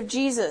teachings of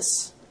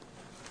Jesus.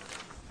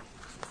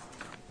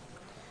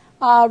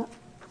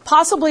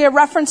 Possibly a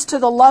reference to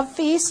the love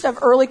feast of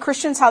early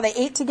Christians, how they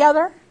ate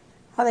together,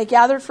 how they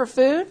gathered for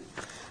food.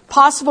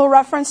 Possible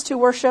reference to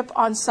worship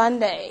on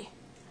Sunday.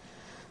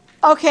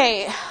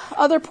 Okay,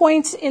 other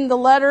points in the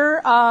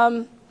letter.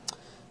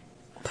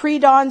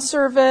 Pre-dawn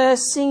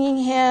service, singing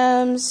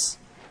hymns.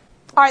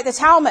 All right, the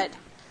Talmud.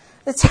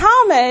 The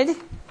Talmud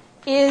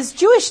is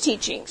Jewish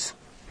teachings.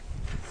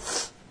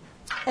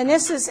 And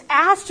this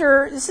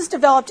is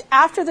developed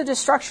after the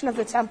destruction of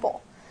the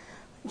temple.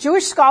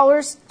 Jewish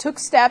scholars took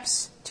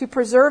steps to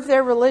preserve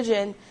their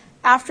religion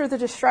after the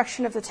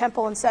destruction of the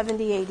temple in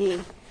 70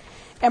 AD.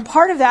 And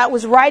part of that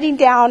was writing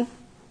down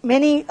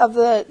many of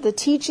the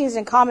teachings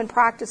and common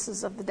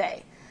practices of the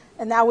day.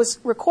 And that was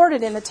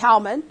recorded in the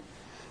Talmud.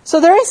 So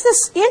there is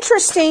this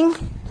interesting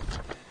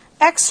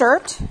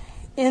excerpt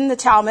in the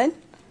Talmud.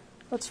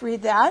 Let's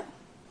read that.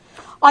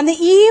 On the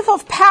eve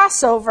of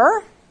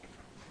Passover,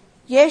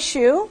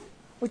 Yeshu,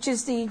 which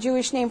is the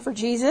Jewish name for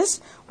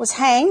Jesus, was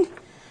hanged.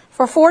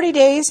 For 40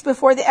 days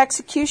before the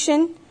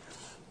execution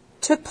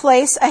took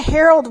place, a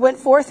herald went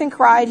forth and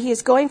cried, "He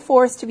is going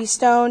forth to be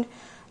stoned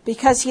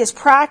because he has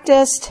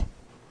practiced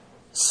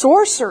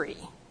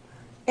sorcery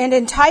and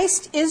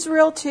enticed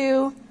Israel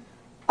to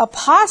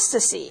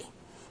apostasy.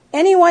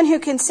 Anyone who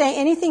can say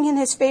anything in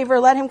his favor,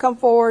 let him come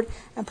forward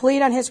and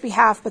plead on his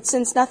behalf." But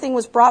since nothing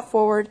was brought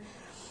forward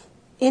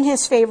in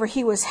his favor,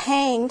 he was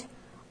hanged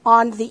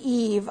on the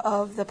eve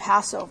of the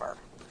Passover.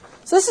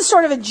 So this is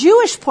sort of a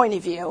Jewish point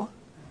of view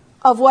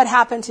of what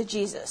happened to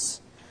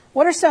Jesus.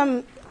 What are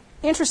some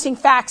interesting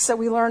facts that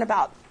we learn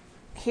about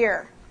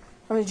here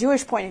from a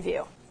Jewish point of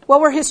view?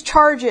 What were his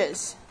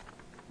charges?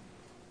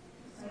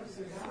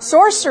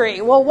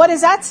 Sorcery. Well, what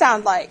does that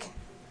sound like?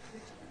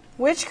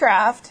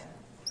 Witchcraft.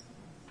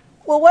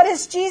 Well, what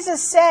does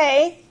Jesus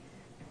say?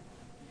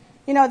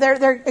 You know,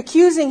 they're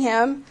accusing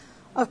him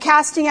of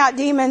casting out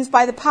demons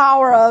by the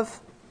power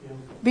of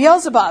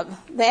Beelzebub,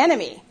 the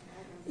enemy.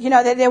 You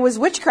know, that there was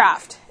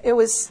witchcraft. It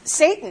was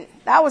Satan.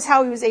 That was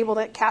how he was able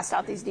to cast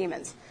out these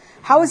demons.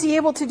 How was he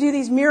able to do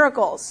these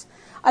miracles?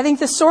 I think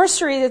the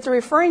sorcery that they're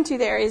referring to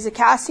there is the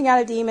casting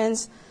out of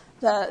demons,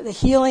 the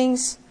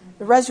healings,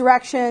 the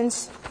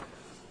resurrections.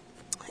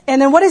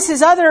 And then what is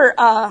his other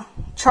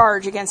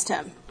charge against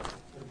him?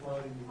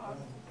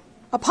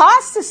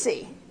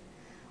 Apostasy.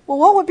 Well,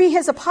 what would be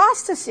his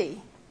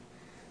apostasy?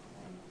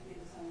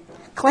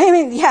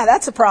 Claiming, yeah,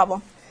 that's a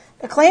problem.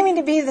 Claiming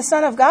to be the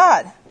Son of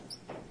God.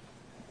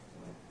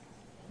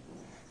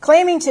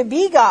 Claiming to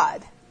be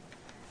God.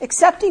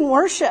 Accepting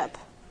worship.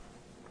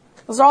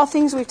 Those are all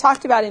things we've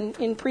talked about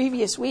in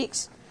previous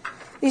weeks.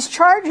 These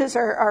charges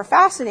are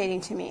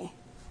fascinating to me.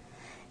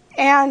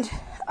 And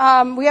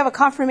we have a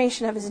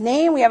confirmation of his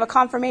name. We have a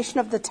confirmation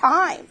of the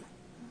time.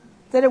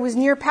 That it was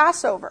near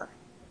Passover.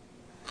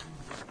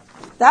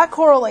 That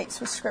correlates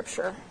with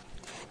Scripture.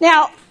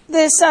 Now,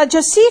 this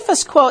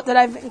Josephus quote that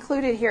I've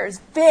included here is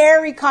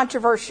very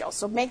controversial.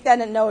 So make that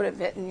a note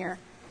of it in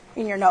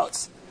your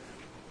notes.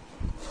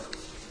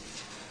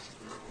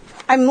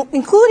 I'm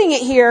including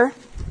it here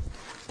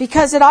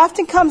because it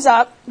often comes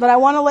up, but I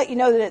want to let you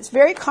know that it's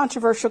very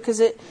controversial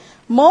because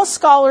most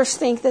scholars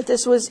think that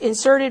this was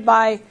inserted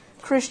by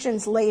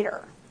Christians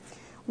later.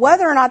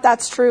 Whether or not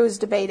that's true is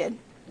debated.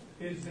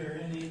 Is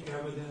there any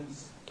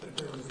evidence that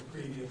there was a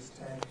previous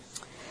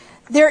text?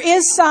 There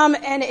is some,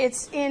 and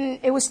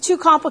it was too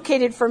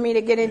complicated for me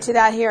to get into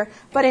that here,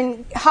 but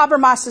in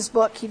Habermas's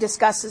book he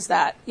discusses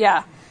that.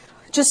 Yeah.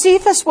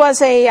 Josephus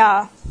was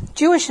a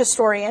Jewish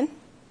historian.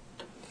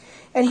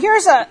 And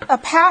here's a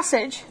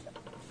passage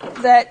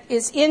that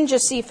is in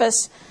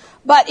Josephus,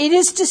 but it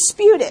is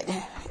disputed.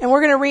 And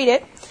we're going to read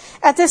it.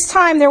 At this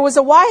time, there was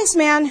a wise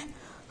man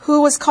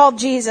who was called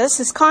Jesus.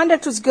 His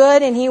conduct was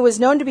good, and he was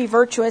known to be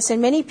virtuous.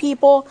 And many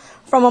people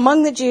from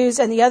among the Jews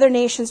and the other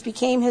nations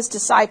became his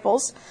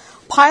disciples.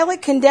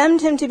 Pilate condemned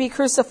him to be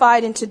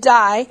crucified and to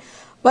die.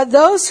 But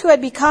those who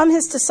had become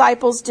his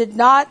disciples did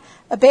not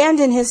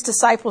abandon his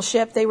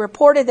discipleship. They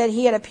reported that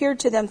he had appeared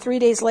to them 3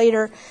 days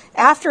later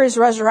after his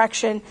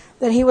resurrection,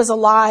 that he was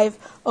alive.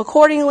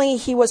 Accordingly,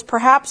 he was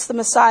perhaps the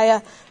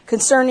Messiah,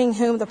 concerning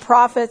whom the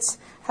prophets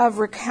have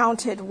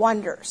recounted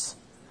wonders.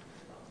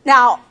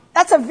 Now,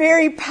 that's a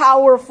very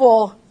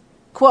powerful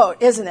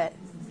quote, isn't it?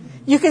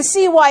 You can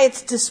see why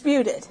it's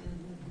disputed,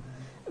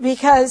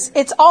 because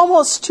it's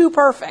almost too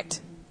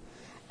perfect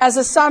as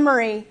a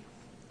summary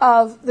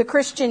of the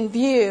Christian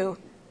view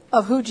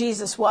of who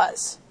Jesus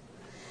was.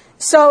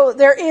 So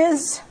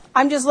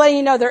I'm just letting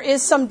you know, there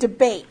is some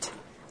debate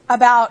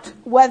about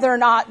whether or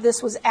not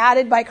this was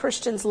added by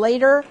Christians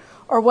later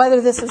or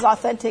whether this is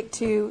authentic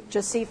to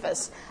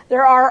Josephus.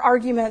 There are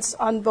arguments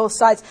on both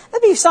sides.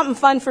 That'd be something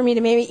fun for me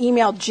to maybe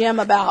email Jim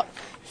about.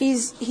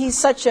 He's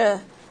such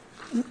a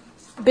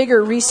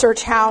bigger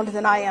research hound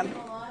than I am.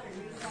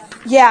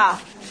 Yeah,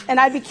 and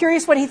I'd be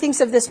curious what he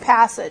thinks of this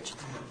passage.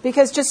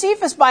 Because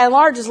Josephus, by and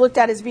large, is looked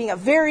at as being a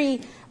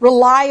very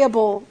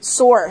reliable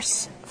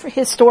source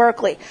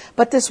historically.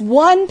 But this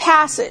one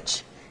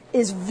passage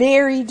is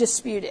very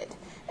disputed.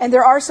 And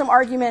there are some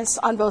arguments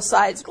on both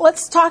sides.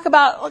 Let's talk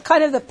about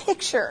kind of the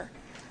picture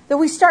that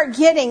we start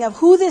getting of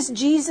who this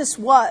Jesus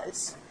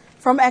was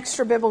from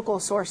extra-biblical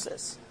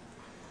sources.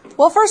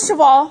 Well, first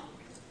of all,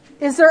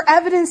 is there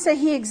evidence that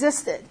he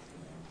existed?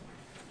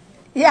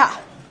 Yeah.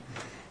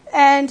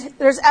 And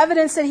there's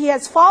evidence that he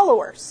has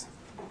followers,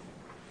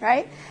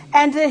 right?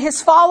 And that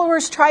his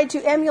followers tried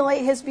to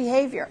emulate his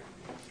behavior.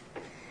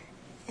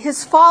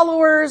 His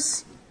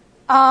followers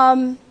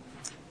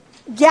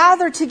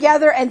gather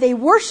together and they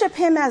worship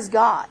him as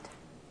God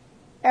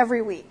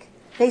every week.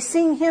 They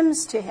sing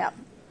hymns to him.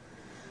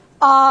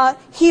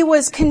 He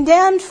was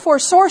condemned for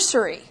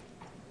sorcery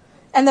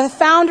and the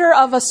founder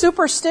of a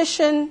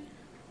superstitious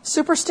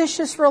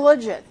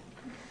religion.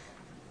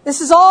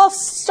 This is all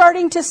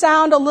starting to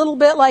sound a little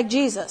bit like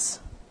Jesus.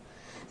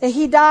 That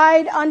he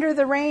died under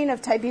the reign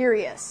of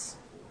Tiberius.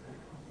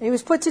 He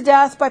was put to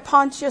death by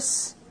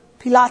Pontius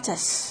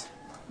Pilatus.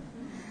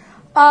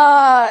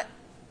 The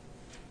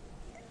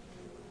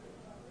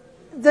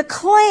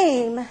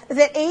claim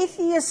that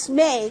atheists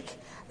make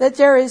that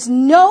there is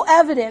no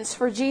evidence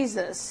for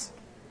Jesus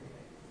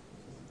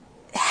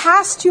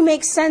has to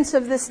make sense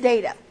of this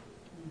data,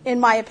 in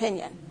my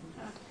opinion.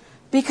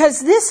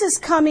 Because this is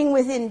coming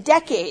within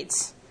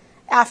decades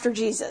after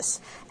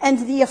Jesus.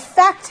 And the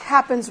effect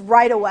happens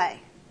right away.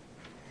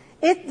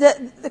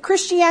 The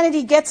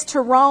Christianity gets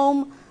to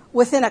Rome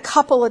within a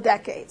couple of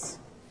decades.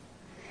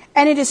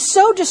 And it is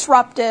so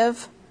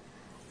disruptive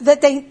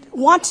that they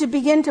want to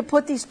begin to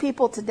put these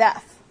people to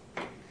death.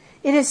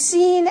 It is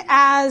seen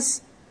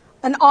as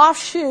an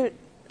offshoot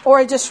or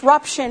a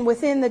disruption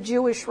within the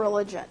Jewish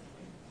religion.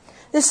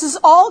 This is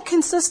all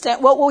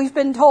consistent with what we've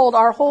been told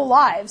our whole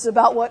lives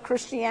about what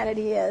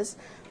Christianity is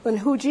and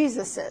who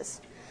Jesus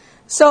is.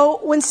 So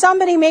when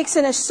somebody makes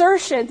an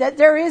assertion that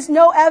there is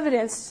no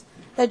evidence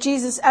that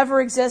Jesus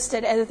ever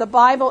existed and that the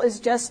Bible is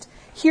just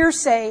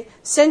hearsay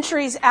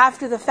centuries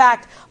after the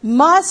fact,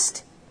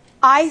 must,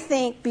 I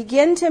think,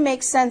 begin to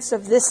make sense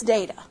of this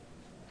data.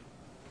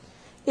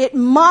 It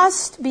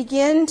must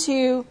begin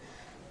to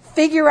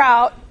figure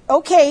out,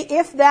 okay,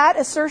 if that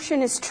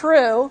assertion is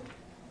true,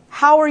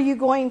 how are you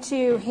going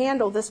to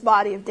handle this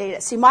body of data?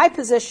 See, my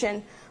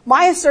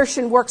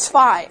assertion works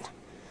fine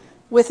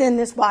within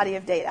this body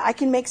of data. I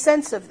can make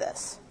sense of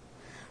this.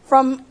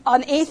 From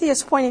an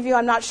atheist point of view,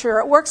 I'm not sure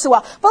it works so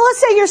well. But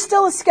let's say you're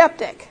still a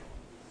skeptic.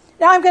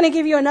 Now I'm going to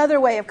give you another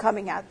way of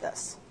coming at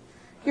this.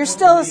 You're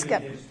still a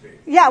skeptic.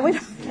 Yeah,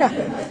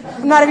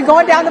 I'm not even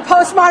going down the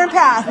postmodern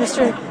path,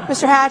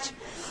 Mr. Hatch.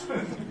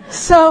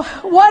 So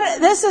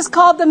this is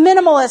called the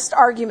minimalist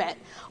argument.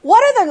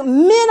 What are the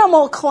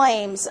minimal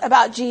claims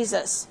about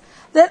Jesus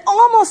that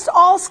almost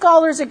all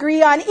scholars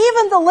agree on,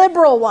 even the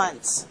liberal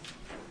ones?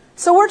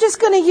 So we're just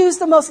going to use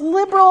the most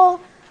liberal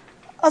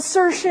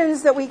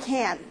assertions that we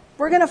can.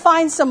 We're going to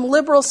find some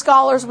liberal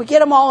scholars. We get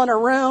them all in a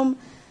room.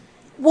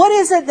 What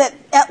is it that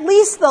at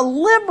least the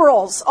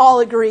liberals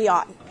all agree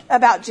on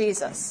about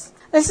Jesus?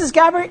 This is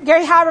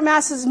Gary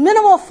Habermas's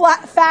minimal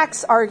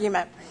facts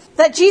argument.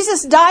 That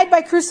Jesus died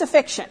by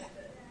crucifixion.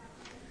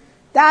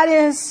 That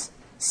is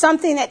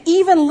something that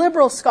even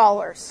liberal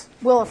scholars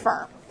will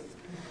affirm.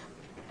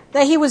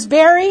 That he was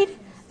buried,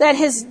 that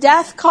his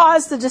death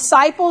caused the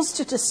disciples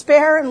to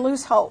despair and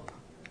lose hope.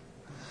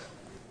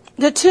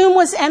 The tomb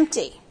was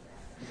empty.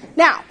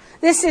 Now,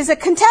 this is a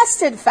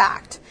contested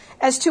fact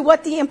as to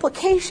what the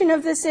implication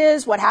of this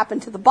is, what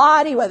happened to the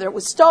body, whether it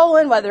was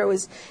stolen, whether it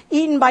was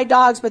eaten by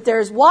dogs, but there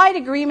is wide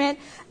agreement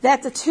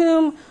that the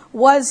tomb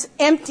was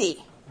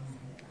empty.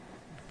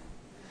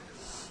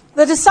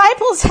 The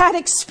disciples had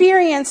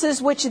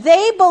experiences which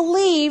they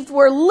believed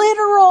were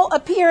literal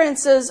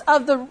appearances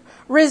of the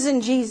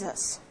risen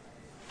Jesus.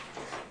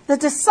 The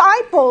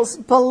disciples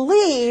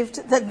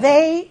believed that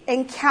they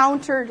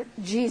encountered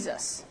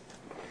Jesus.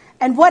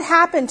 And what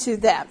happened to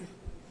them?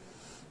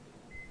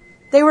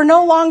 They were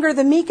no longer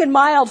the meek and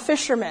mild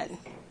fishermen.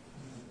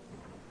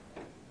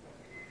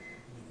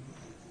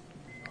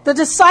 The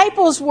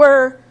disciples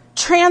were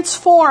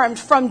transformed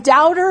from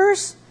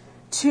doubters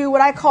to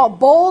what I call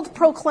bold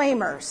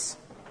proclaimers.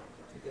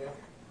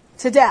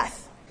 To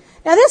death.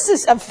 Now this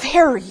is a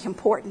very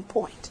important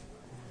point.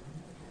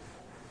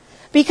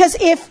 Because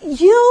if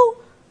you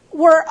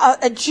were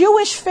a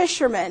Jewish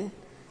fisherman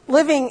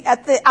living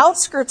at the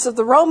outskirts of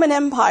the Roman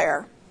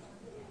Empire,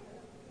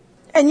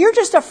 and you're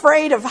just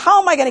afraid of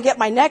how am I going to get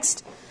my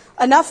next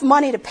enough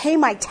money to pay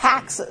my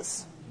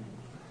taxes,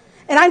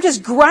 and I'm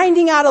just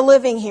grinding out a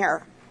living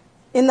here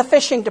in the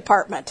fishing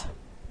department,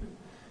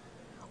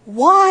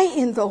 why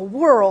in the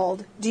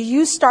world do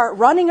you start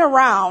running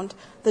around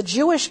the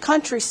Jewish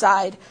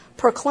countryside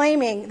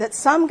proclaiming that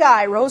some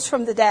guy rose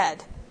from the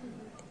dead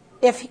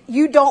if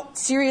you don't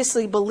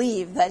seriously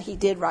believe that he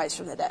did rise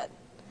from the dead?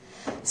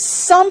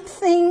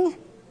 Something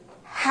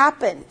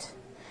happened.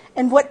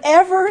 And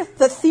whatever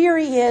the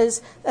theory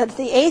is that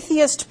the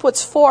atheist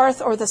puts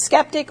forth, or the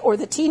skeptic, or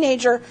the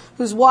teenager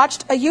who's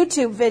watched a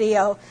YouTube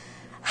video,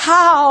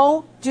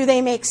 how do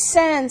they make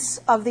sense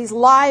of these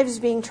lives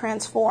being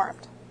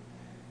transformed?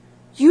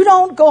 You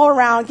don't go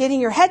around getting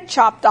your head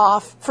chopped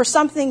off for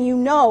something you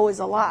know is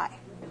a lie.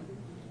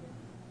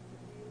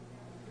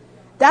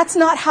 That's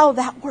not how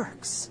that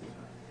works.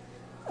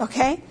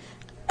 Okay?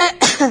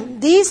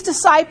 These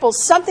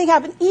disciples, something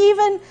happened.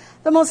 Even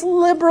the most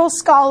liberal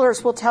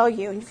scholars will tell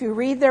you, if you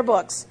read their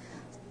books,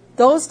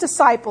 those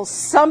disciples,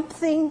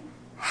 something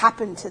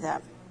happened to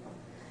them.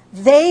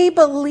 They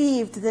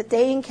believed that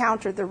they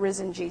encountered the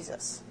risen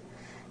Jesus.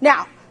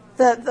 Now,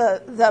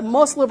 the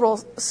most liberal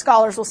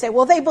scholars will say,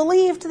 well, they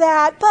believed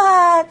that,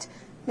 but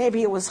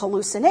maybe it was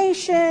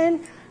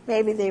hallucination,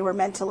 maybe they were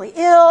mentally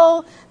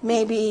ill,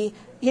 maybe,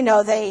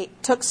 they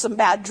took some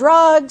bad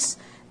drugs.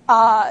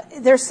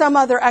 There's some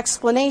other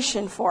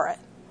explanation for it.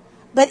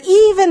 But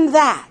even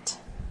that,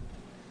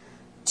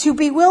 to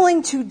be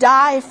willing to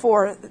die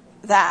for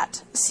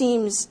that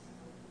seems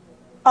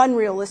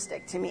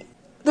unrealistic to me.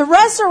 The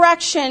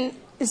resurrection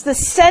is the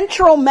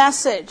central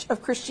message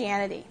of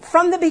Christianity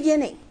from the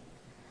beginning.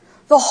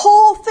 The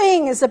whole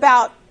thing is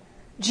about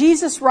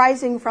Jesus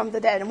rising from the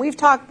dead. And we've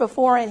talked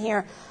before in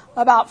here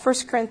about 1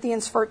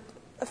 Corinthians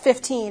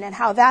 15 and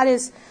how that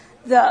is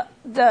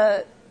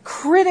the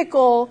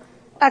critical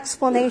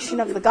explanation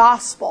of the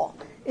gospel,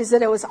 is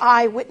that it was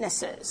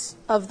eyewitnesses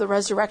of the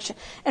resurrection.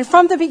 And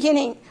from the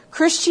beginning,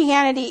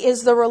 Christianity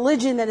is the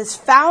religion that is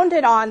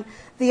founded on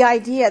the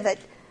idea that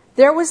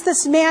there was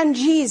this man,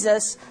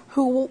 Jesus,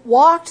 who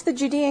walked the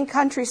Judean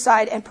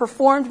countryside and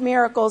performed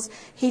miracles.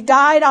 He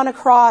died on a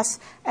cross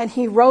and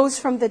he rose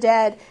from the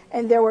dead.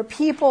 And there were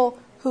people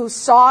who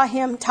saw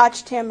him,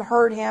 touched him,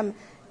 heard him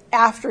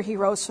after he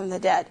rose from the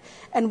dead.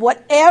 And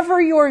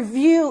whatever your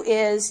view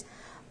is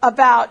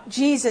about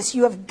Jesus,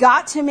 you have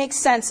got to make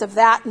sense of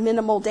that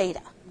minimal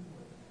data.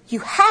 You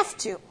have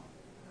to.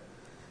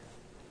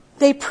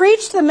 They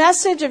preached the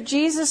message of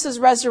Jesus'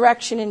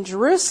 resurrection in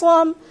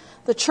Jerusalem.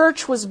 The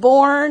church was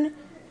born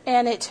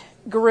and it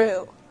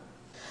grew.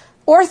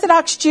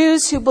 Orthodox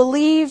Jews who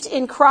believed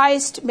in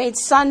Christ made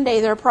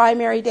Sunday their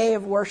primary day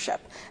of worship.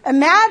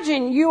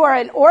 Imagine you are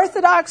an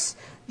Orthodox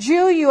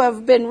Jew, you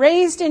have been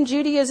raised in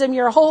Judaism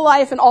your whole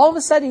life, and all of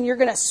a sudden you're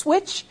going to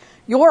switch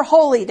your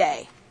holy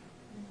day.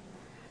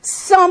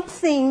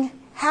 Something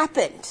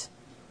happened.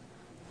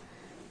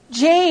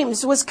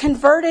 James was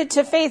converted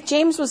to faith.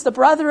 James was the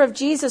brother of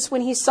Jesus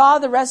when he saw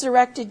the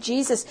resurrected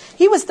Jesus.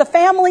 He was the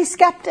family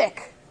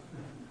skeptic.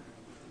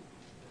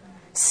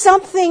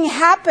 Something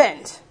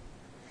happened.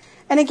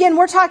 And again,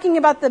 we're talking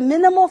about the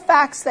minimal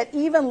facts that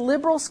even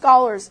liberal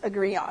scholars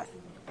agree on.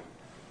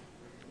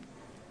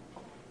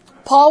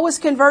 Paul was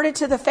converted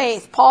to the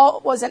faith.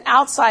 Paul was an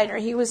outsider.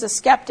 He was a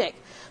skeptic.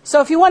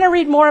 So if you want to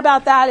read more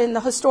about that in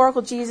The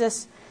Historical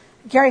Jesus,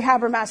 Gary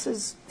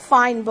Habermas's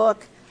fine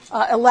book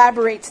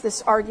elaborates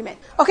this argument.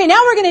 Okay,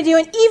 now we're going to do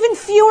an even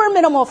fewer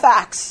minimal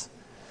facts.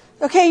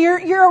 Okay,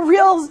 you're a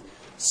real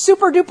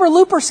super duper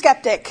looper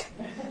skeptic.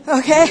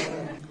 Okay?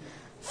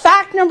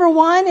 Fact number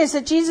 1 is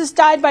that Jesus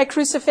died by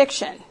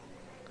crucifixion.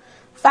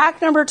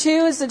 Fact number 2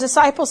 is the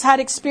disciples had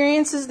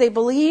experiences they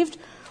believed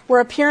were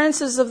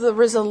appearances of the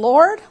risen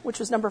Lord, which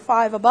was number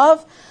 5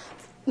 above.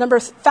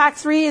 Fact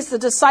 3 is the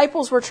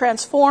disciples were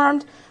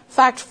transformed.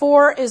 Fact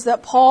 4 is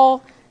that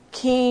Paul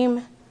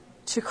came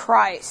to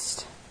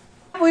Christ.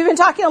 We've been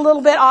talking a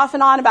little bit off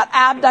and on about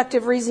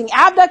abductive reasoning.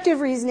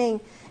 Abductive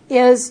reasoning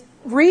is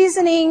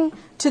reasoning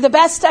to the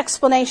best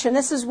explanation.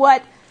 This is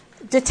what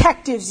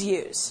detectives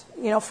use,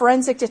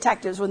 forensic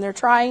detectives, when they're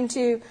trying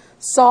to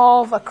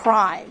solve a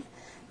crime.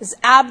 This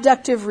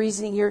abductive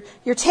reasoning.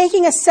 You're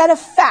taking a set of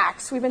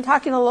facts. We've been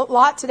talking a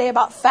lot today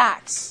about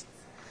facts.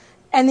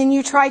 And then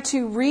you try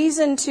to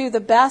reason to the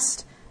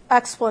best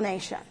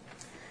explanation.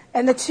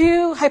 And the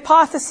 2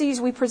 hypotheses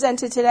we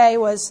presented today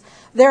was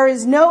there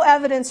is no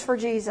evidence for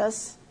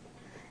Jesus,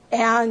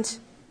 and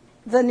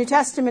the New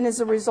Testament is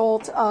a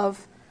result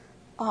of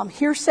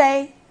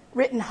hearsay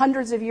written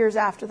hundreds of years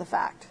after the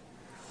fact.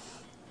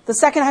 The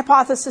second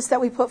hypothesis that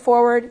we put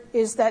forward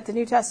is that the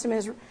New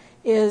Testament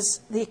is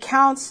the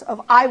accounts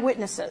of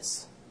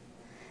eyewitnesses,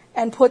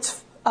 and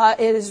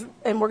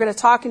and we're going to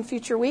talk in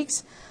future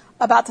weeks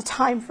about the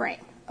time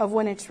frame of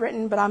when it's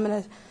written, but I'm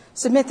going to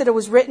submit that it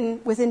was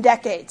written within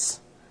decades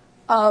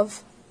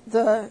of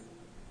the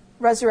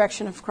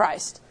resurrection of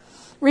Christ.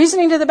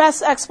 Reasoning to the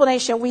best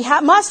explanation. We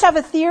must have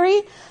a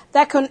theory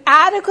that can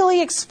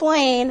adequately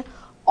explain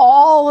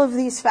all of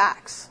these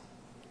facts.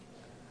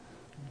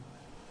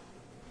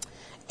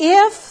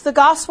 If the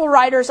gospel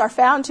writers are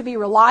found to be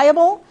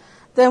reliable,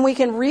 then we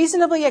can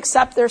reasonably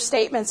accept their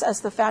statements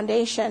as the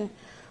foundation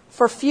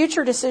for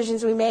future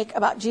decisions we make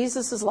about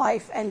Jesus'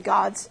 life and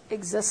God's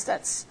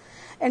existence.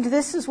 And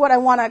this is what I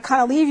want to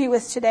kind of leave you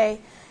with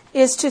today,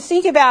 is to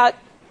think about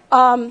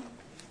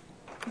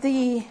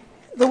the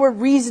word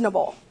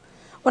reasonable.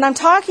 When I'm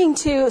talking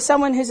to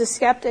someone who's a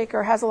skeptic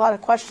or has a lot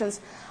of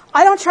questions,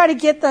 I don't try to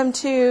get them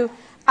to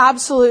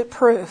absolute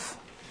proof.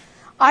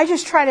 I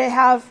just try to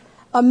have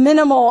a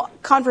minimal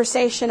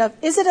conversation of,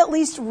 is it at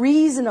least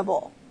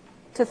reasonable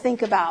to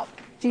think about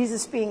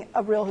Jesus being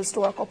a real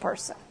historical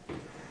person?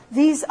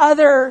 These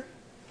other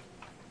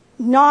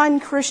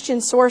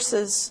non-Christian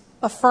sources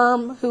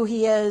affirm who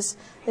he is.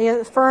 They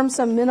affirm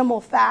some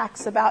minimal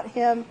facts about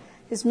him,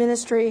 his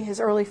ministry, his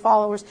early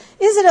followers.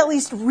 Is it at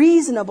least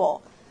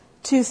reasonable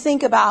to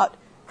think about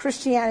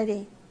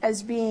Christianity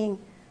as being,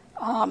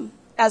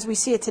 as we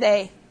see it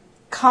today,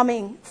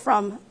 coming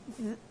from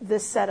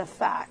this set of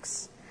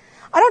facts?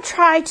 I don't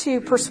try to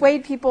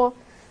persuade people.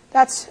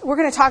 We're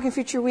going to talk in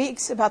future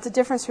weeks about the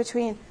difference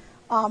between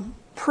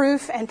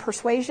proof and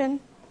persuasion.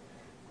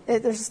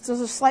 Those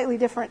are slightly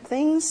different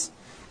things.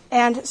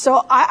 And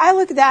so I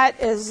look at that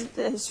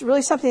as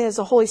really something that's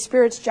the Holy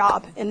Spirit's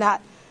job in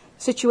that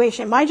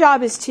situation. My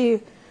job is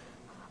to,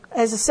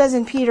 as it says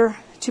in Peter,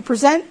 to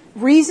present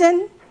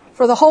reason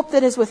for the hope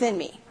that is within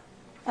me.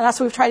 And that's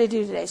what we've tried to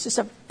do today. It's just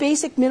a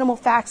basic minimal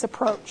facts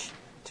approach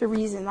to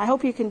reason. I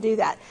hope you can do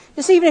that.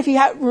 Just even if you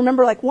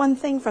remember like one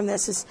thing from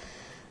this is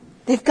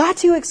they've got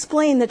to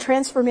explain the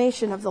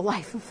transformation of the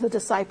life of the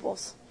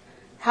disciples.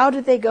 How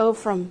did they go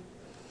from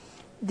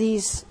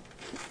these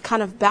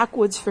kind of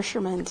backwoods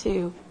fishermen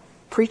to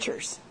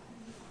preachers?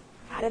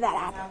 How did that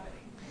happen?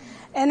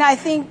 And I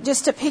think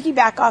just to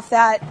piggyback off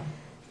that,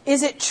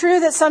 is it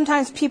true that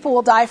sometimes people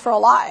will die for a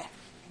lie?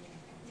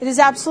 It is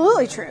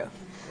absolutely true.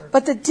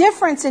 But the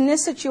difference in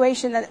this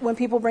situation, that when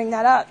people bring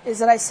that up, is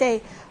that I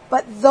say,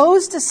 but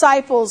those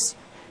disciples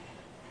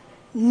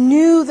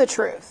knew the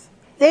truth.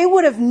 They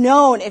would have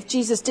known if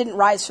Jesus didn't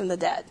rise from the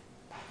dead.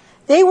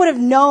 They would have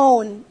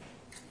known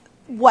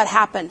what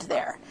happened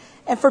there.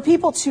 And for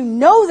people to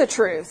know the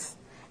truth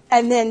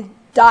and then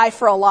die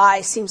for a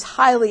lie seems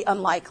highly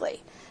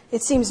unlikely.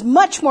 It seems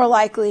much more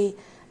likely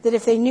that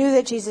if they knew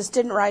that Jesus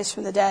didn't rise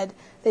from the dead,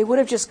 they would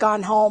have just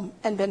gone home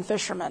and been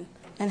fishermen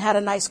and had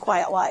a nice,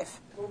 quiet life.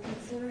 Well,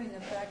 considering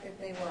the fact that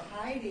they were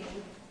hiding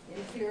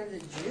in fear of the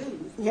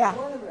Jews Yeah.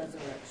 before the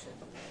resurrection.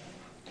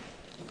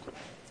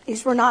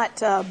 These were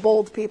not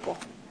bold people.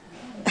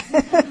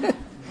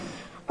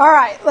 All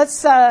right,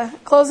 let's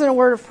close in a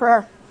word of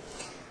prayer.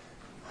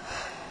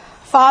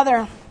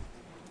 Father,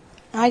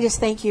 I just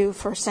thank you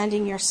for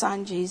sending your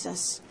son,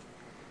 Jesus.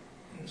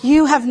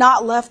 You have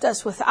not left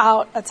us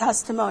without a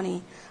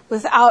testimony,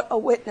 without a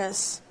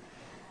witness.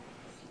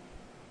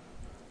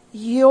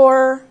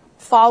 Your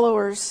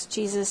followers,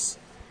 Jesus,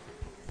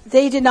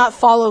 they did not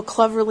follow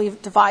cleverly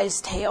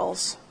devised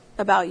tales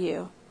about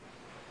you,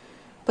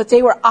 but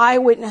they were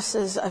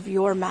eyewitnesses of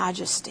your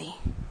majesty.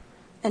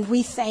 And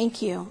we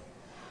thank you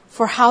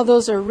for how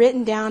those are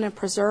written down and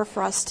preserved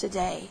for us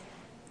today.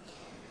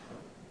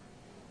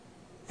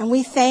 And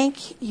we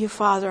thank you,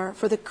 Father,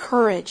 for the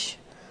courage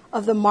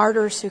of the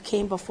martyrs who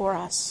came before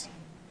us.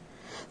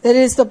 That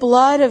it is the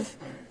blood of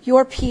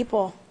your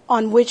people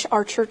on which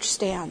our church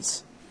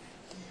stands.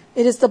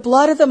 It is the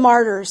blood of the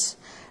martyrs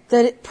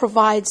that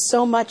provides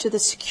so much of the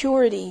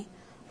security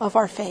of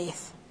our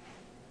faith.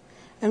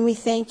 And we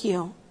thank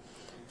you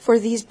for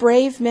these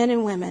brave men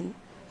and women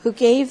who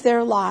gave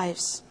their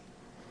lives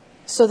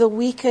so that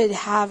we could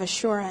have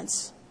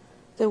assurance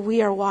that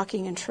we are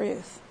walking in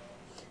truth.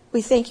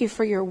 We thank you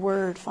for your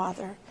word,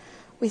 Father.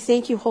 We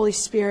thank you, Holy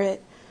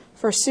Spirit,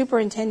 for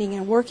superintending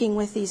and working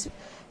with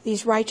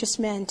these righteous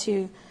men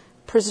to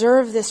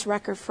preserve this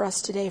record for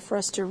us today, for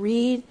us to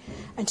read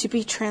and to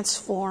be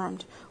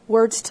transformed,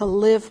 words to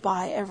live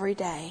by every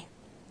day.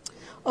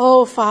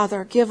 Oh,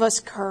 Father, give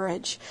us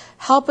courage.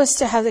 Help us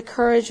to have the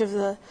courage of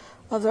the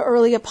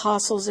early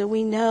apostles, that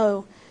we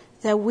know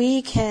that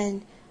we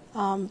can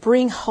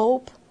bring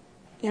hope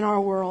in our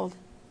world,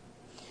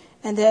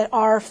 and that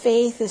our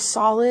faith is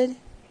solid,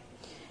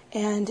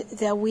 and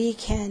that we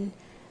can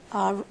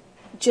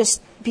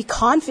just be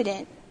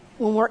confident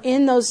when we're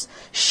in those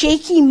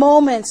shaky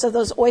moments of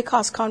those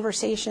oikos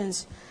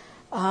conversations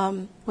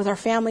with our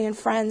family and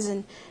friends,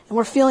 and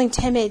we're feeling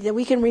timid, that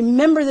we can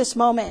remember this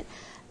moment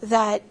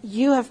that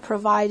you have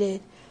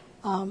provided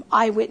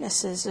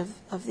eyewitnesses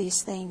of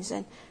these things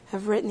and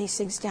have written these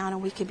things down,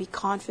 and we can be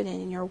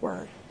confident in your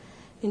word.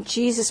 In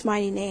Jesus'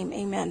 mighty name,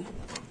 amen.